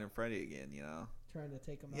finding Freddy again, you know? Trying to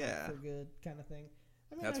take him out for good kind of thing.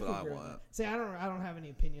 I mean, that's what I want. See, I don't have any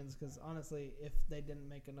opinions because honestly, if they didn't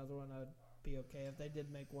make another one, I'd be okay. If they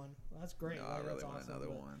did make one, well, that's great. No, right? I really that's want awesome. another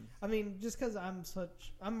one. I mean, just because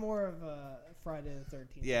I'm more of a Friday the 13th.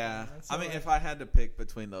 Yeah, so I mean, if I had to pick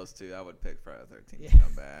between those two, I would pick Friday the 13th to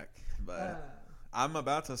come back. But I'm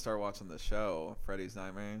about to start watching the show, Freddy's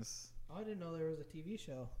Nightmares. Oh, I didn't know there was a TV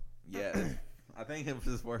show. Yeah, I think it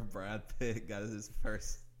was where Brad Pitt got his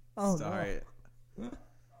first start. No.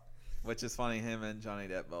 Which is funny, him and Johnny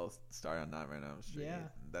Depp both starred on Nightmare on Elm Street. Yeah,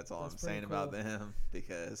 that's all I'm saying about them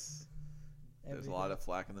because there's a lot of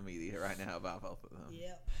flack in the media right now about both of them.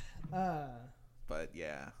 Yep. But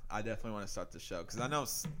yeah, I definitely want to start the show because I know,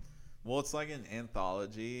 well, it's like an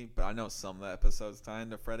anthology, but I know some of the episodes tie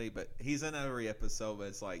into Freddy. But he's in every episode, but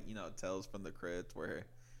it's like, you know, Tales from the Crypt where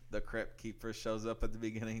the Crypt Keeper shows up at the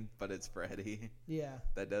beginning, but it's Freddy. Yeah.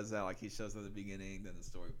 That does that. Like he shows up at the beginning, then the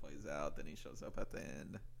story plays out, then he shows up at the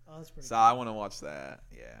end. Oh, that's pretty so cool. I want to watch that.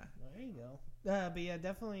 Yeah. There you go. But yeah,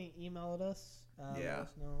 definitely email us. Let us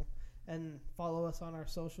know. And follow us on our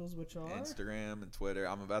socials, which are Instagram and Twitter.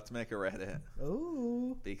 I'm about to make a Reddit.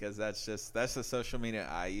 Ooh. Because that's the social media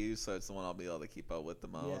I use, so it's the one I'll be able to keep up with the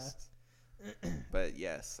most. Yeah. But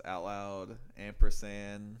yes, Out Loud,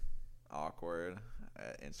 ampersand, awkward,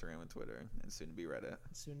 Instagram and Twitter, and soon to be Reddit.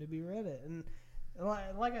 Soon to be Reddit. And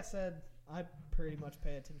like I said, I pretty much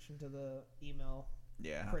pay attention to the email.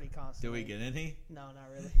 Yeah. Pretty constantly. Do we get any? No, not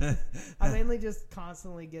really. I mainly just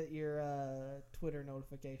constantly get your Twitter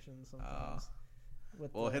notifications sometimes.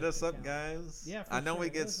 Well, hit us up, guys. Yeah, I know we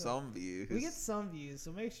get some views. We get some views,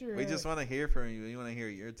 so make sure. We just want to hear from you. We want to hear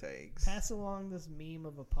your takes. Pass along this meme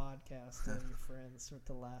of a podcast to your friends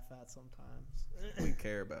to laugh at sometimes. We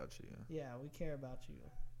care about you. Yeah, we care about you.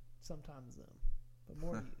 Sometimes them, but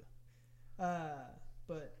more you.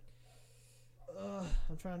 But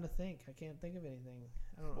I'm trying to think. I can't think of anything.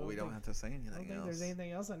 I don't know. Well, we don't have to say anything else. I don't think there's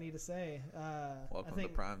anything else I need to say. Welcome to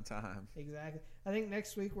prime time. Exactly. I think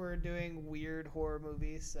next week we're doing weird horror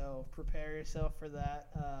movies, so prepare yourself for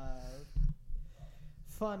that.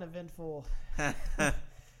 Fun, eventful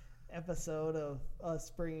episode of us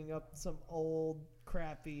bringing up some old,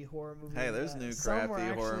 crappy horror movies. Hey, there's new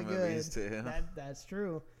crappy horror movies too. That's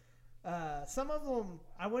true. Some of them,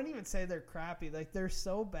 I wouldn't even say they're crappy. Like, they're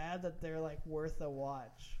so bad that they're, like, worth a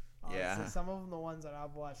watch. Honestly. Yeah. Some of them, the ones that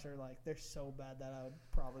I've watched, are, like, they're so bad that I would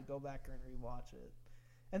probably go back and rewatch it.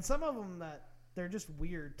 And some of them that they're just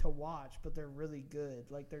weird to watch, but they're really good.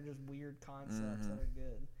 Like, they're just weird concepts that are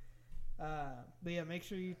good. But, yeah, make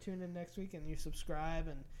sure you tune in next week and you subscribe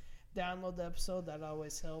and download the episode. That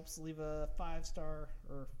always helps. Leave a 5-star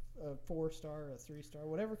or a 4-star, a 3-star,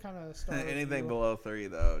 whatever kind of star. Anything below 3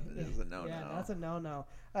 though is a no-no. Yeah, that's a no-no.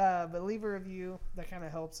 But leave a review. That kind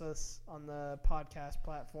of helps us on the podcast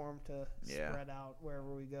platform to spread out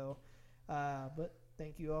wherever we go. But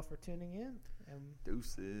thank you all for tuning in, and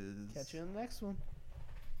deuces. Catch you in the next one.